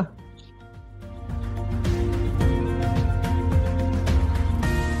 Mwah.